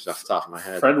linebackers off the top of my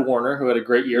head. Fred Warner, who had a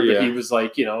great year, but he was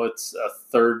it's a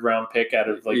third-round pick out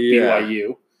of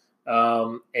BYU.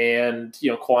 And,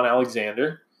 Quan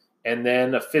Alexander. And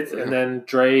then and then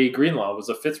Dre Greenlaw was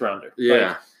a fifth-rounder.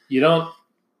 Yeah.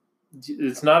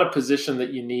 It's not a position that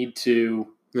you need to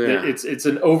Yeah.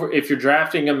 if you're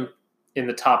drafting him in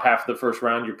the top half of the first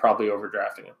round, you're probably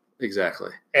overdrafting him.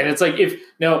 Exactly. And it's like if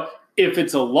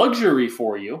it's a luxury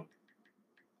for you,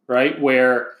 right,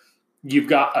 where you've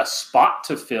got a spot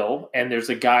to fill and there's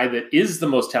a guy that is the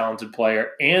most talented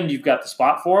player and you've got the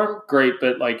spot for him, great.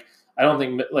 But I don't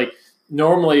think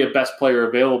normally a best player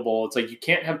available, it's like you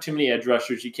can't have too many edge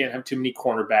rushers, you can't have too many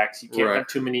cornerbacks, you can't have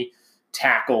too many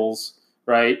tackles.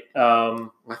 Right. I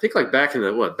think back in the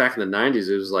 90s,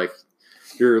 it was like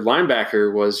your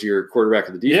linebacker was your quarterback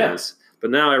of the defense. Yeah.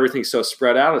 But now everything's so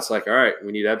spread out. It's like, all right,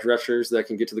 we need edge rushers that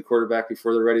can get to the quarterback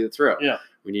before they're ready to throw. Yeah.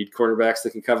 We need cornerbacks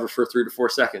that can cover for 3 to 4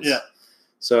 seconds. Yeah.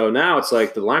 So now it's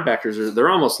like the linebackers they're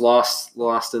almost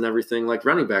lost in everything like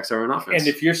running backs are in offense. And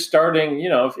if you're starting,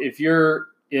 if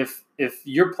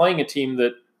you're playing a team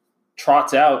that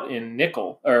trots out in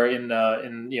nickel or in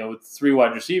with 3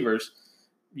 wide receivers,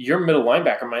 your middle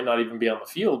linebacker might not even be on the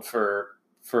field for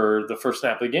the first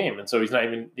snap of the game, and so he's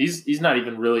not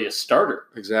even really a starter.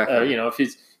 Exactly.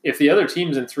 If the other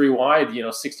team's in 3 wide,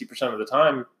 60% of the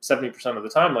time, 70% of the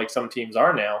time, like some teams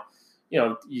are now,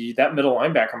 that middle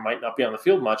linebacker might not be on the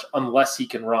field much unless he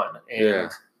can run. And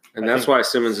that's why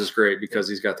Simmons is great because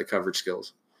he's got the coverage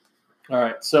skills. All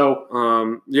right,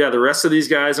 so the rest of these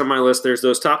guys on my list, there's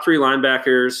those top 3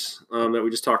 linebackers that we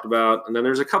just talked about, and then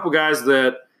there's a couple guys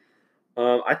that.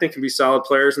 I think can be solid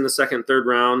players in the second and third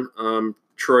round.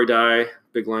 Troy Dye,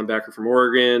 big linebacker from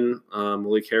Oregon.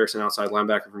 Malik Harrison, outside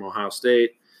linebacker from Ohio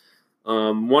State.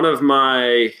 One of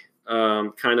my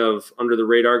kind of under the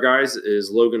radar guys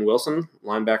is Logan Wilson,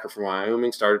 linebacker from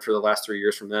Wyoming. Started for the last 3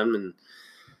 years from them, and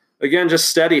again, just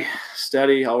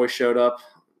steady, always showed up,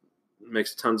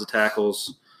 makes tons of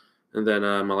tackles. And then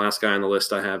my last guy on the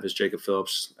list I have is Jacob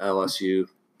Phillips, LSU,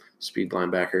 speed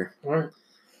linebacker. All right.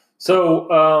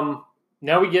 So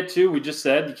now we just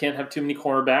said you can't have too many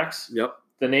cornerbacks. Yep.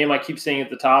 The name I keep saying at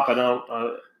the top, I don't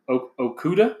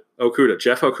Okudah? Okudah,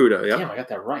 Jeff Okudah, yeah. Damn, I got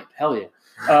that right. Hell yeah.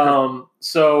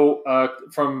 So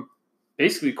from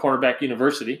basically Cornerback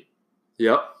University.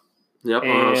 Yep,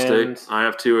 Ohio State. I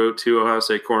have two Ohio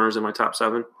State corners in my top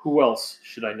 7. Who else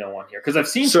should I know on here? Because I've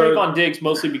seen Trayvon Diggs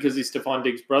mostly because he's Stephon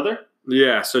Diggs' brother.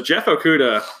 Yeah, so Jeff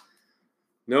Okudah,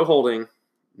 no holding,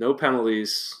 no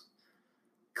penalties,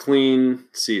 clean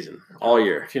season all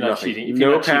year. If you're not cheating.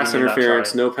 No pass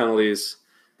interference, no penalties.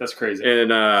 That's crazy.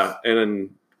 And then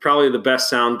probably the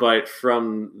best soundbite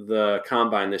from the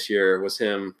combine this year was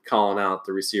him calling out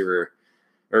the receiver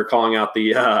or calling out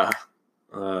the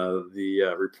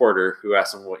reporter who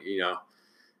asked him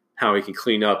how he can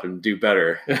clean up and do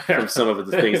better from some of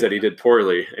the things that he did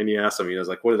poorly. And he asked him, he was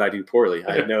like, what did I do poorly?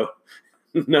 I had no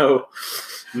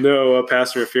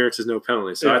pass interferences, no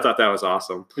penalties. So I thought that was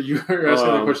awesome. But you were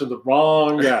asking the question the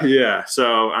wrong guy. Yeah.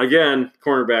 So again,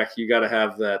 cornerback, you got to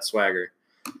have that swagger.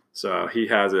 So he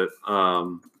has it.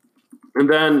 And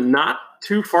then not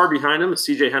too far behind him is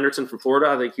CJ Henderson from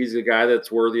Florida. I think he's a guy that's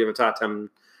worthy of a top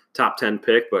 10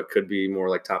 pick, but could be more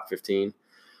like top 15.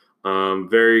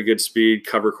 Very good speed,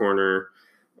 cover corner.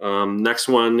 Next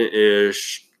one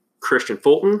is Christian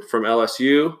Fulton from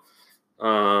LSU.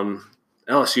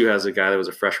 LSU has a guy that was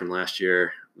a freshman last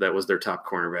year that was their top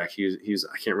cornerback. He's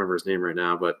I can't remember his name right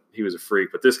now, but he was a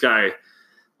freak. But this guy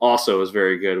also is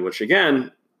very good, which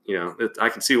again, I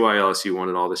can see why LSU won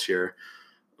it all this year.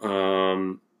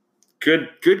 Good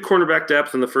cornerback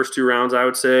depth in the first 2 rounds, I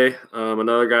would say.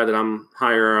 Another guy that I'm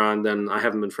higher on than I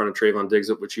have him in front of Trayvon Diggs,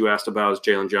 which you asked about, is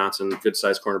Jalen Johnson, good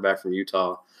sized cornerback from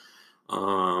Utah.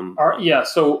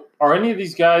 So are any of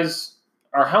these guys,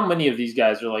 or how many of these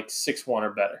guys are like 6'1" or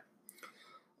better?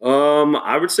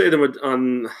 I would say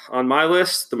on my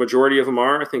list, the majority of them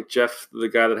are. I think Jeff, the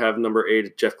guy that have number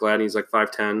 8, Jeff Gladney, is like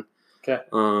 5'10". Okay.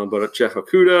 But Jeff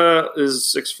Okudah is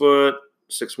 6 foot,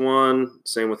 6'1".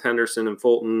 Same with Henderson and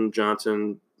Fulton,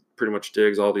 Johnson, pretty much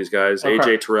Diggs, all these guys. Okay.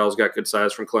 AJ Terrell's got good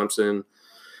size from Clemson.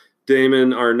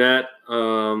 Damon Arnett,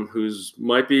 who's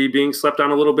might be being slept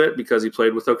on a little bit because he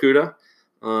played with Okudah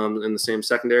in the same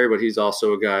secondary, but he's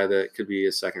also a guy that could be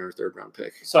a second or third round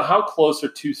pick. So how close are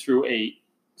 2 through 8?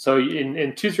 So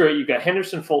in 2 through 8, you've got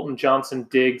Henderson, Fulton, Johnson,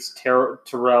 Diggs,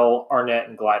 Terrell, Arnett,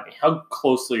 and Gladney. How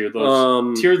closely are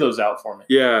those? Tier those out for me.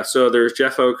 Yeah, so there's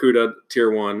Jeff Okudah, tier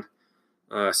 1.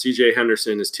 CJ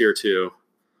Henderson is tier 2.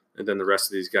 And then the rest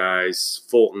of these guys,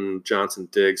 Fulton, Johnson,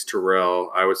 Diggs,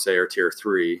 Terrell, I would say are tier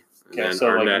 3. And Okay, then so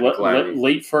Arnett,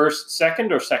 late first,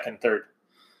 second, or second, third?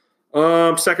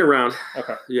 Second round.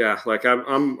 Okay. Yeah, like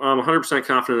I'm 100%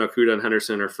 confident Okudah and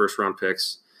Henderson are first round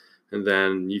picks. And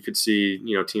then you could see,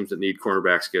 teams that need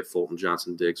cornerbacks get Fulton,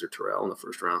 Johnson, Diggs, or Terrell in the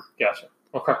first round. Gotcha.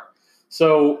 Okay.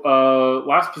 So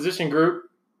last position group,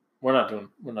 we're not doing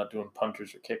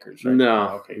punters or kickers, right?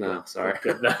 No. Okay. No. Good. Sorry.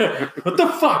 Good. What the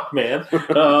fuck, man?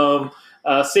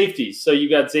 Safeties. So you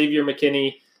got Xavier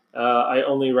McKinney. I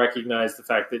only recognize the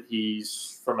fact that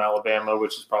he's from Alabama,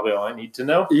 which is probably all I need to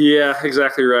know. Yeah,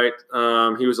 exactly right.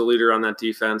 He was a leader on that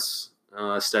defense,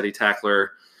 steady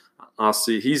tackler. I'll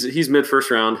see. He's mid first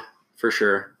round for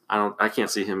sure. I can't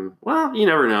see him. Well, you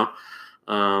never know.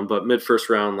 But mid first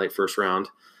round, late first round.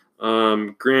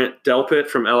 Grant Delpit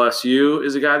from LSU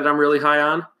is a guy that I'm really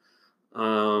high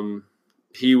on.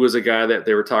 He was a guy that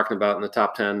they were talking about in the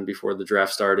top 10 before the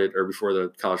draft started or before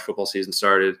the college football season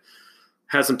started.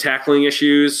 Had some tackling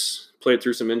issues, played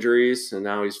through some injuries, and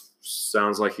now he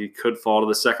sounds like he could fall to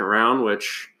the second round,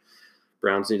 which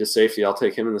Browns need a safety. I'll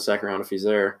take him in the second round if he's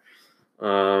there.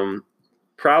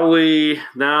 Probably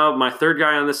now my third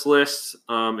guy on this list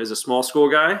is a small school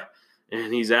guy,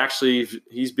 and he's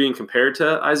being compared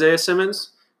to Isaiah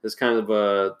Simmons as kind of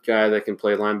a guy that can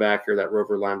play linebacker, that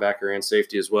rover linebacker and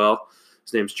safety as well.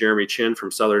 His name's Jeremy Chin from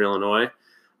Southern Illinois.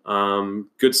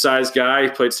 Good sized guy. He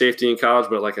played safety in college,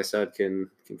 but like I said, can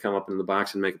come up in the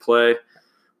box and make a play.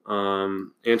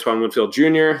 Antoine Winfield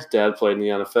Jr., his dad played in the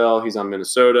NFL. He's on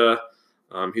Minnesota.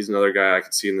 He's another guy I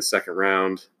could see in the second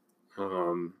round.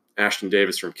 Ashton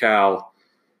Davis from Cal.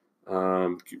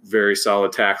 Very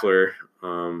solid tackler.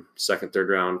 Second, third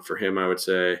round for him, I would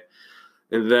say.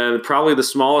 And then probably the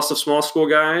smallest of small school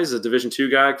guys, a Division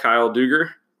II guy, Kyle Duger.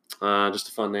 Just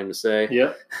a fun name to say.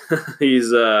 Yeah. He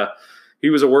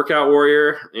was a workout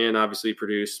warrior and obviously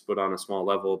produced, but on a small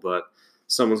level. But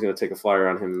someone's going to take a flyer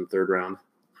on him in the third round,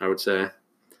 I would say.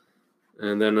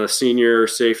 And then a senior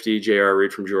safety, J.R.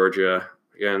 Reed from Georgia.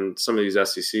 Again, some of these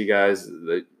SEC guys,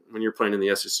 when you're playing in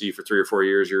the SEC for 3 or 4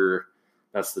 years,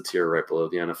 that's the tier right below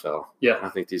the NFL. Yeah. I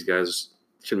think these guys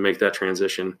can make that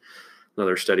transition.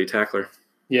 Another steady tackler.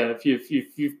 Yeah, if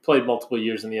you've played multiple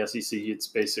years in the SEC, it's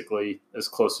basically as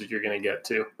close as you're going to get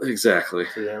to Exactly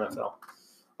the NFL.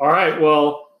 All right,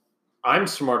 well, I'm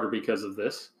smarter because of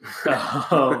this,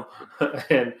 and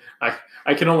I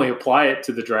can only apply it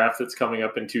to the draft that's coming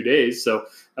up in 2 days. So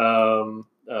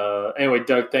anyway,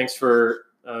 Doug, thanks for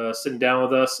sitting down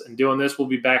with us and doing this. We'll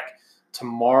be back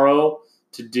tomorrow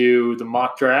to do the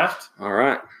mock draft. All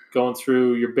right, going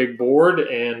through your big board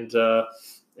and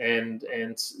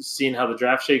seeing how the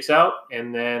draft shakes out,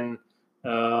 and then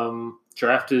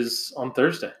draft is on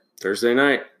Thursday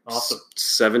night. Awesome.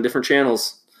 7 different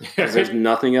channels. There's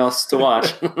nothing else to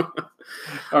watch. All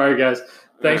right, guys.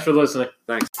 Thanks for listening.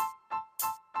 Thanks.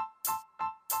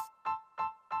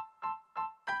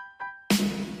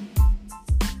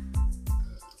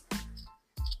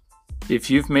 If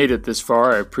you've made it this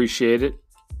far, I appreciate it.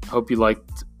 Hope you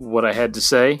liked what I had to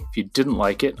say. If you didn't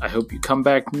like it, I hope you come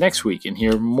back next week and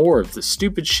hear more of the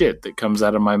stupid shit that comes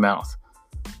out of my mouth.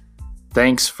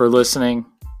 Thanks for listening.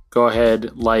 Go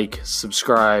ahead,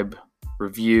 subscribe,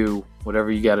 review,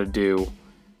 whatever you got to do.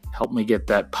 Help me get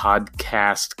that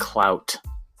podcast clout.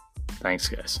 Thanks,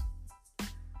 guys.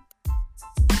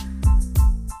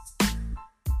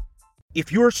 If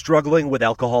you're struggling with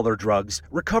alcohol or drugs,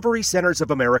 Recovery Centers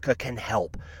of America can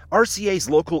help. RCA's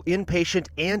local inpatient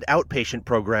and outpatient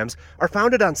programs are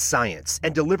founded on science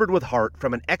and delivered with heart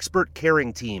from an expert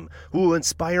caring team who will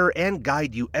inspire and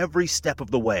guide you every step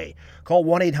of the way. Call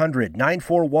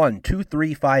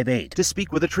 1-800-941-2358 to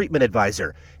speak with a treatment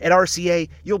advisor. At RCA,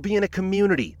 you'll be in a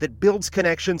community that builds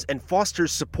connections and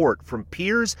fosters support from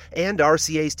peers and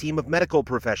RCA's team of medical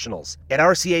professionals. At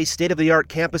RCA's state-of-the-art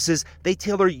campuses, they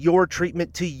tailor your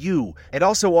treatment to you and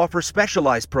also offer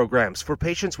specialized programs for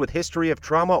patients with history of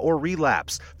trauma or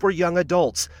relapse, for young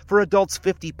adults, for adults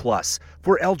 50 plus,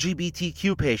 for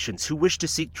LGBTQ patients who wish to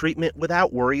seek treatment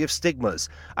without worry of stigmas,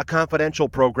 a confidential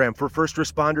program for first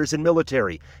responders and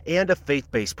military, and a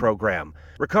faith-based program.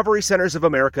 Recovery Centers of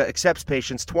America accepts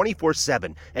patients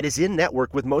 24/7 and is in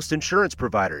network with most insurance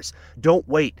providers. Don't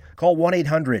wait. Call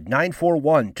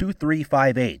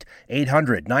 1-800-941-2358,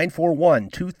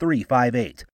 800-941-2358.